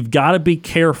 You've got to be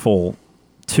careful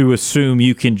to assume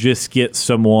you can just get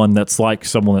someone that's like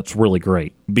someone that's really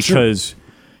great, because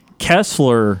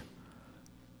Kessler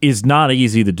is not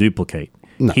easy to duplicate.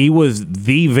 No. He was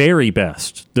the very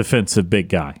best defensive big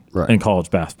guy in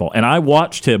college basketball. And I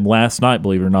watched him last night,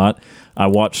 believe it or not. I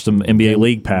watched some NBA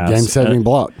League Pass. Game-setting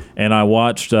block. And I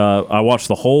watched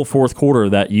the whole fourth quarter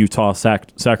of that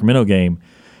Utah-Sacramento game,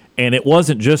 and it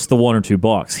wasn't just the one or two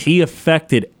blocks. He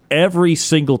affected every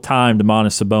single time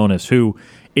Domantas Sabonis, who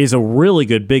is a really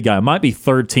good big guy, might be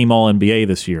third-team All-NBA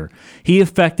this year. He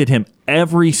affected him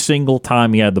every single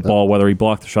time he had the ball, whether he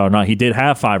blocked the shot or not. He did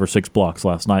have 5 or 6 blocks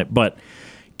last night, but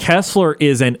Kessler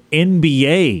is an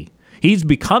NBA. He's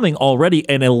becoming already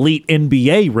an elite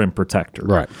NBA rim protector.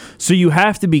 Right. So you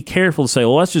have to be careful to say,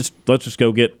 well, let's just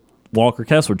go get Walker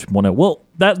Kessler 2.0. Well,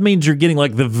 that means you're getting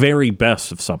like the very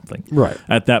best of something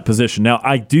at that position. Now,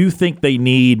 I do think they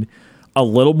need a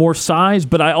little more size,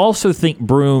 but I also think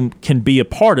Broome can be a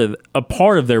part of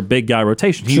their big guy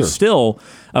rotation. He's still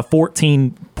a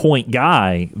 14-point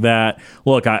guy that,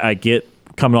 look, I get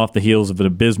coming off the heels of an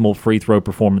abysmal free throw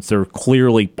performance. There are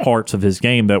clearly parts of his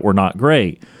game that were not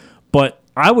great. But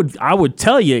I would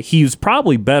tell you he's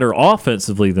probably better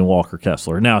offensively than Walker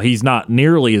Kessler. Now, he's not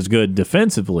nearly as good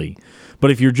defensively,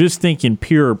 but if you're just thinking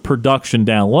pure production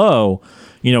down low,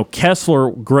 Kessler,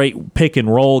 great pick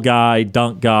and roll guy,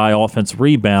 dunk guy, offensive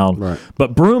rebound. Right.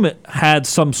 But Broome had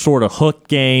some sort of hook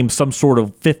game, some sort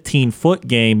of 15-foot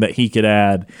game that he could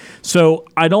add. So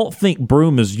I don't think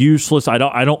Broome is useless. I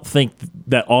don't think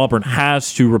that Auburn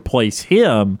has to replace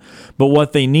him. But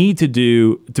what they need to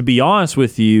do, to be honest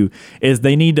with you, is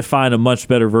they need to find a much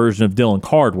better version of Dylan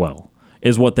Cardwell.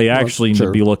 Is what they actually need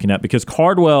to be looking at, because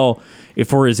Cardwell, if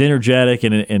for as energetic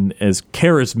and as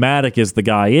charismatic as the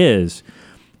guy is,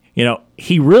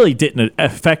 he really didn't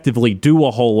effectively do a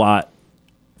whole lot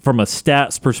from a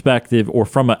stats perspective or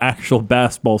from an actual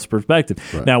basketball perspective.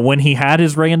 Right. Now, when he had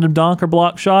his random dunk or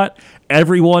block shot,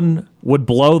 everyone would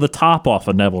blow the top off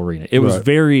of Neville Arena. It was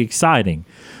very exciting.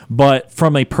 But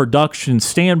from a production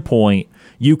standpoint,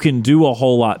 you can do a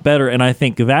whole lot better, and I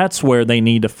think that's where they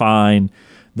need to find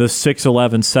the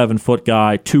 6'11", 7-foot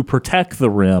guy to protect the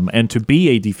rim and to be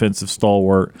a defensive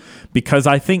stalwart, because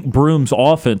I think Broome's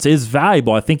offense is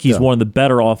valuable. I think he's one of the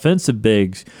better offensive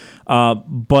bigs.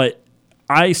 But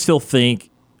I still think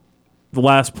the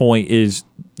last point is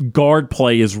guard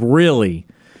play is really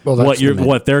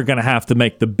what they're going to have to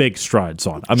make the big strides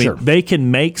on. I mean, they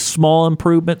can make small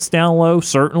improvements down low,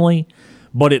 certainly,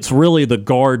 but it's really the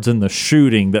guards and the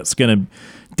shooting that's going to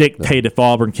dictate if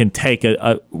Auburn can take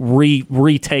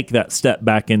retake that step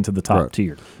back into the top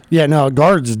tier. Yeah, no,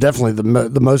 guards is definitely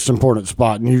the most important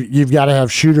spot, and you've got to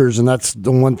have shooters, and that's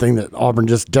the one thing that Auburn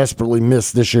just desperately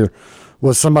missed this year,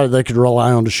 was somebody they could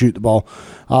rely on to shoot the ball.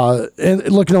 And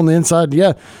looking on the inside,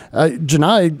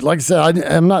 Janai, like I said,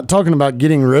 I'm not talking about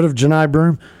getting rid of Janai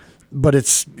Broome, but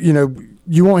it's,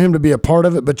 you want him to be a part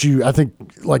of it, but I think,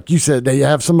 like you said, they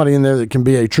have somebody in there that can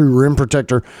be a true rim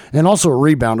protector and also a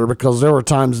rebounder, because there were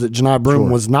times that Janai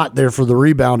Broome was not there for the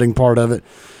rebounding part of it.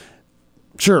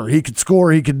 Sure, he could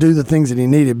score, he could do the things that he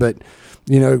needed, but,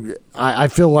 I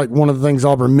feel like one of the things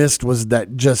Auburn missed was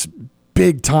that just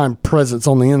big-time presence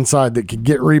on the inside that could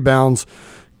get rebounds,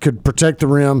 could protect the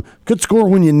rim, could score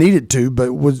when you needed to,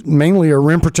 but was mainly a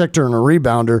rim protector and a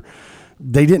rebounder.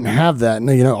 They didn't have that.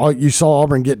 And, you saw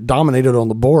Auburn get dominated on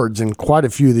the boards in quite a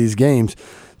few of these games.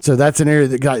 So that's an area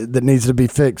that needs to be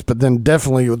fixed. But then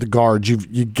definitely with the guards,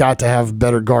 you got to have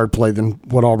better guard play than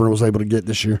what Auburn was able to get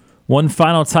this year. One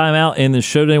final timeout in the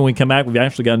show today. When we come back, we've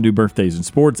actually got to do birthdays in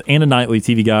sports and a nightly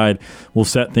TV guide. We'll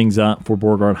set things up for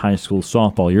Beauregard High School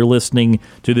softball. You're listening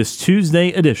to this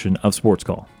Tuesday edition of Sports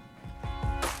Call.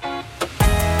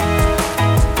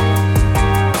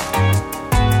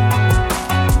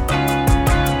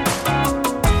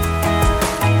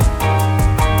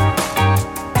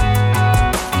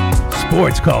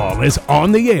 Sports Call is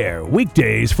on the air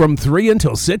weekdays from 3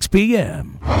 until 6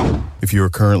 p.m. If you are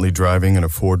currently driving in a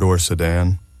 4-door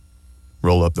sedan,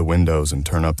 roll up the windows and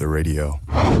turn up the radio.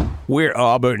 We're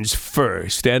Auburn's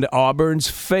first and Auburn's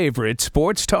favorite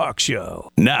sports talk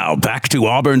show. Now back to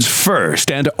Auburn's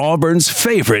first and Auburn's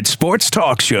favorite sports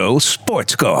talk show,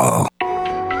 Sports Call.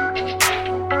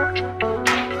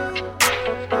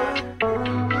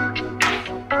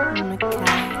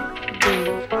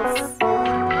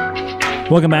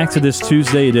 Welcome back to this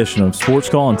Tuesday edition of Sports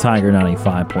Call on Tiger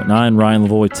 95.9. Ryan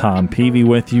Lavoie, Tom Peavy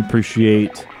with you.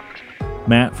 Appreciate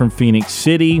Matt from Phoenix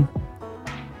City,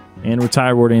 and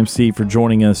Retired Ward AMC for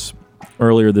joining us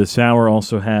earlier this hour.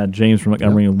 Also had James from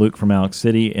Montgomery and Luke from Alex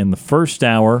City in the first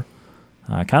hour.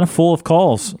 Kind of full of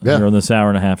calls here on this hour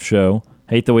and a half show.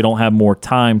 Hate that we don't have more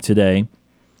time today.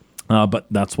 But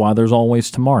that's why there's always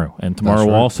tomorrow. And tomorrow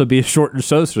will also be a shorter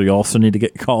show, so you also need to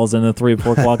get calls in the 3 or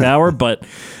 4 o'clock hour. But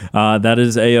that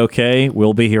is A-OK.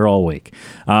 We'll be here all week.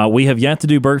 We have yet to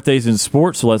do birthdays in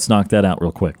sports, so let's knock that out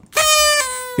real quick.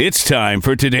 It's time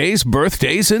for today's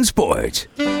Birthdays in Sports.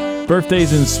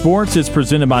 Birthdays in Sports is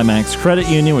presented by Max Credit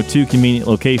Union with 2 convenient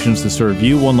locations to serve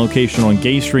you. One location on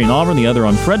Gay Street in Auburn, the other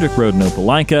on Frederick Road in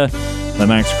Opelika. The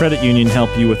Max Credit Union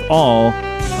help you with all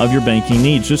of your banking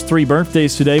needs. Just 3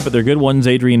 birthdays today, but they're good ones.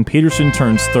 Adrian Peterson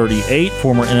turns 38,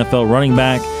 former NFL running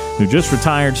back who just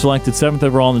retired, selected 7th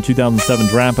overall in the 2007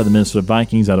 draft by the Minnesota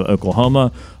Vikings out of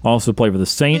Oklahoma. Also played for the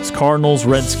Saints, Cardinals,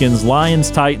 Redskins,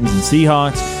 Lions, Titans, and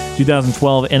Seahawks.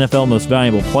 2012 NFL Most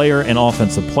Valuable Player and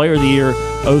Offensive Player of the Year.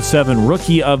 07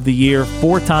 Rookie of the Year.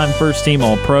 4-time First Team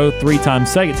All-Pro. 3-time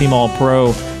Second Team All-Pro.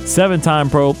 7-time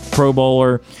Pro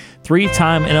Bowler.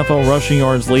 3-time NFL rushing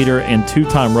yards leader and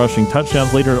 2-time rushing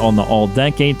touchdowns leader on the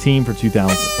All-Decade team for the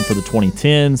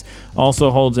 2010s. Also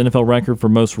holds NFL record for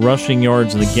most rushing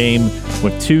yards in the game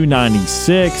with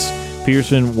 296.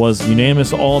 Pearson was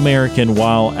unanimous All-American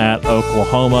while at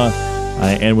Oklahoma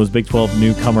and was Big 12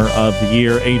 Newcomer of the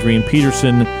Year. Adrian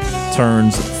Peterson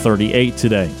turns 38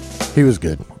 today. He was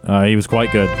good. He was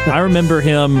quite good. I remember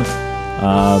him.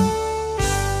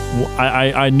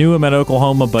 I knew him at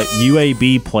Oklahoma, but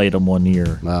UAB played him one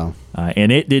year. Wow.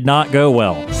 And it did not go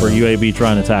well for UAB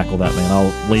trying to tackle that man.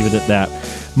 I'll leave it at that.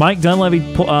 Mike Dunleavy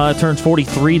turns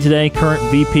 43 today, current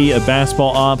VP of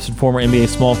Basketball Ops and former NBA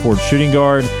small forward shooting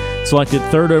guard. Selected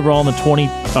 3rd overall in the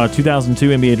 2002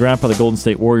 NBA draft by the Golden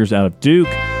State Warriors out of Duke.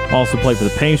 Also played for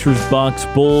the Pacers, Bucks,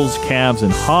 Bulls, Cavs,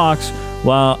 and Hawks.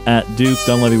 While at Duke,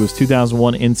 Dunleavy was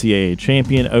 2001 NCAA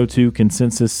champion, 02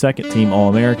 consensus second-team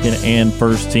All-American, and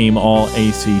first-team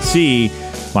All-ACC.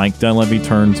 Mike Dunleavy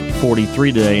turns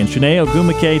 43 today. And Shanae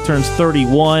Ogumike turns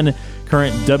 31,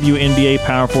 current WNBA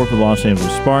power forward for the Los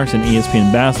Angeles Sparks and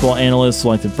ESPN basketball analyst,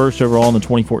 selected 1st overall in the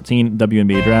 2014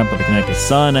 WNBA draft by the Connecticut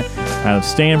Sun. Out of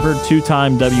Stanford,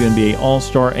 2-time WNBA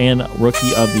All-Star and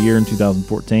Rookie of the Year in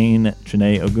 2014.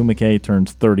 Shanae Ogumike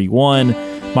turns 31.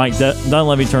 Mike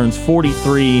Dunleavy turns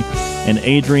 43, and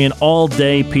Adrian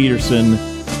All-Day Peterson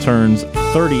turns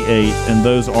 38. And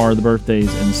those are the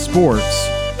birthdays in sports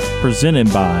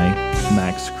presented by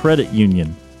Max Credit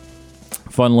Union.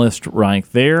 Fun list right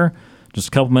there. Just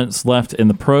a couple minutes left in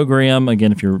the program.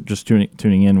 Again, if you're just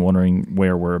tuning in, wondering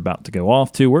where we're about to go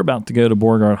off to, we're about to go to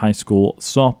Beauregard High School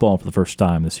softball for the first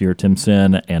time this year. Tim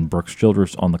Sin and Brooks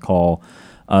Childress on the call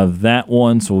of that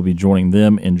one, so we'll be joining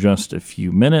them in just a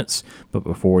few minutes. But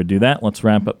before we do that, let's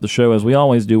wrap up the show as we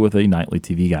always do with a nightly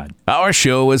TV guide. Our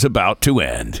show is about to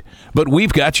end, but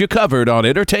we've got you covered on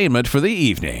entertainment for the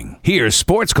evening. Here's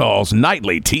SportsCall's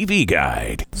nightly TV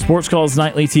guide. SportsCall's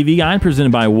nightly TV guide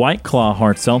presented by White Claw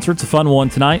Hard Seltzer. It's a fun one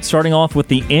tonight, starting off with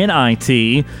the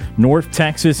NIT, North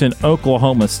Texas and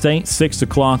Oklahoma State, 6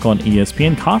 o'clock on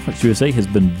ESPN. Conference USA has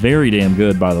been very damn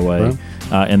good, by the way.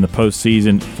 In the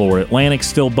postseason. Florida Atlantic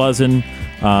still buzzing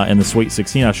in the Sweet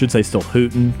 16. I should say still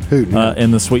hooting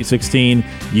in the Sweet 16.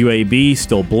 UAB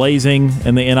still blazing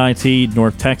in the NIT.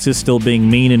 North Texas still being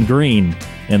mean and green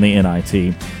in the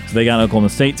NIT. So they got Oklahoma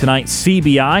State tonight.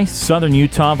 CBI, Southern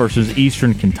Utah versus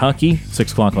Eastern Kentucky,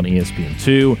 6 o'clock on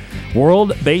ESPN2.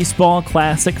 World Baseball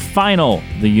Classic Final,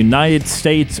 the United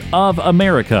States of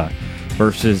America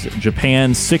versus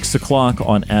Japan, 6 o'clock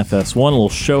on FS1. A little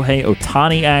Shohei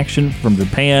Ohtani action from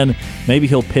Japan. Maybe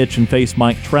he'll pitch and face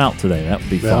Mike Trout today. That would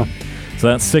be fun. So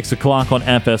that's 6 o'clock on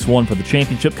FS1 for the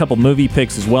championship. Couple movie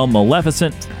picks as well.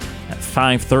 Maleficent at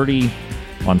 5:30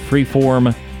 on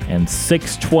Freeform, and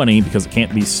 6:20, because it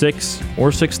can't be 6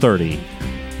 or 6:30.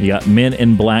 You got Men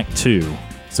in Black 2,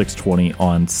 6:20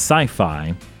 on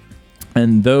Sci-Fi.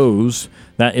 And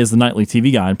that is the nightly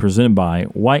TV guide presented by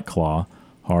White Claw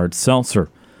Hard Seltzer.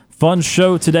 Fun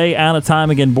show today. Out of time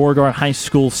again. Beauregard High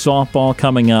School softball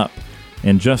coming up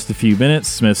in just a few minutes.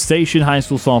 Smith Station High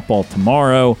School softball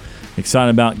tomorrow.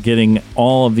 Excited about getting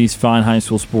all of these fine high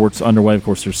school sports underway. Of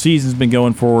course, their season's been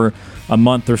going for a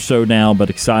month or so now, but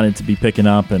excited to be picking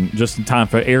up and just in time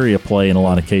for area play in a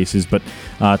lot of cases. But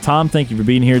Tom, thank you for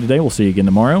being here today. We'll see you again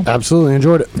tomorrow. Absolutely.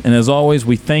 Enjoyed it. And as always,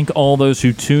 we thank all those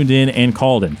who tuned in and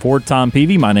called in. For Tom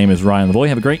Peavy, my name is Ryan Lavoie.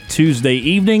 Have a great Tuesday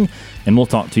evening, and we'll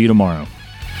talk to you tomorrow.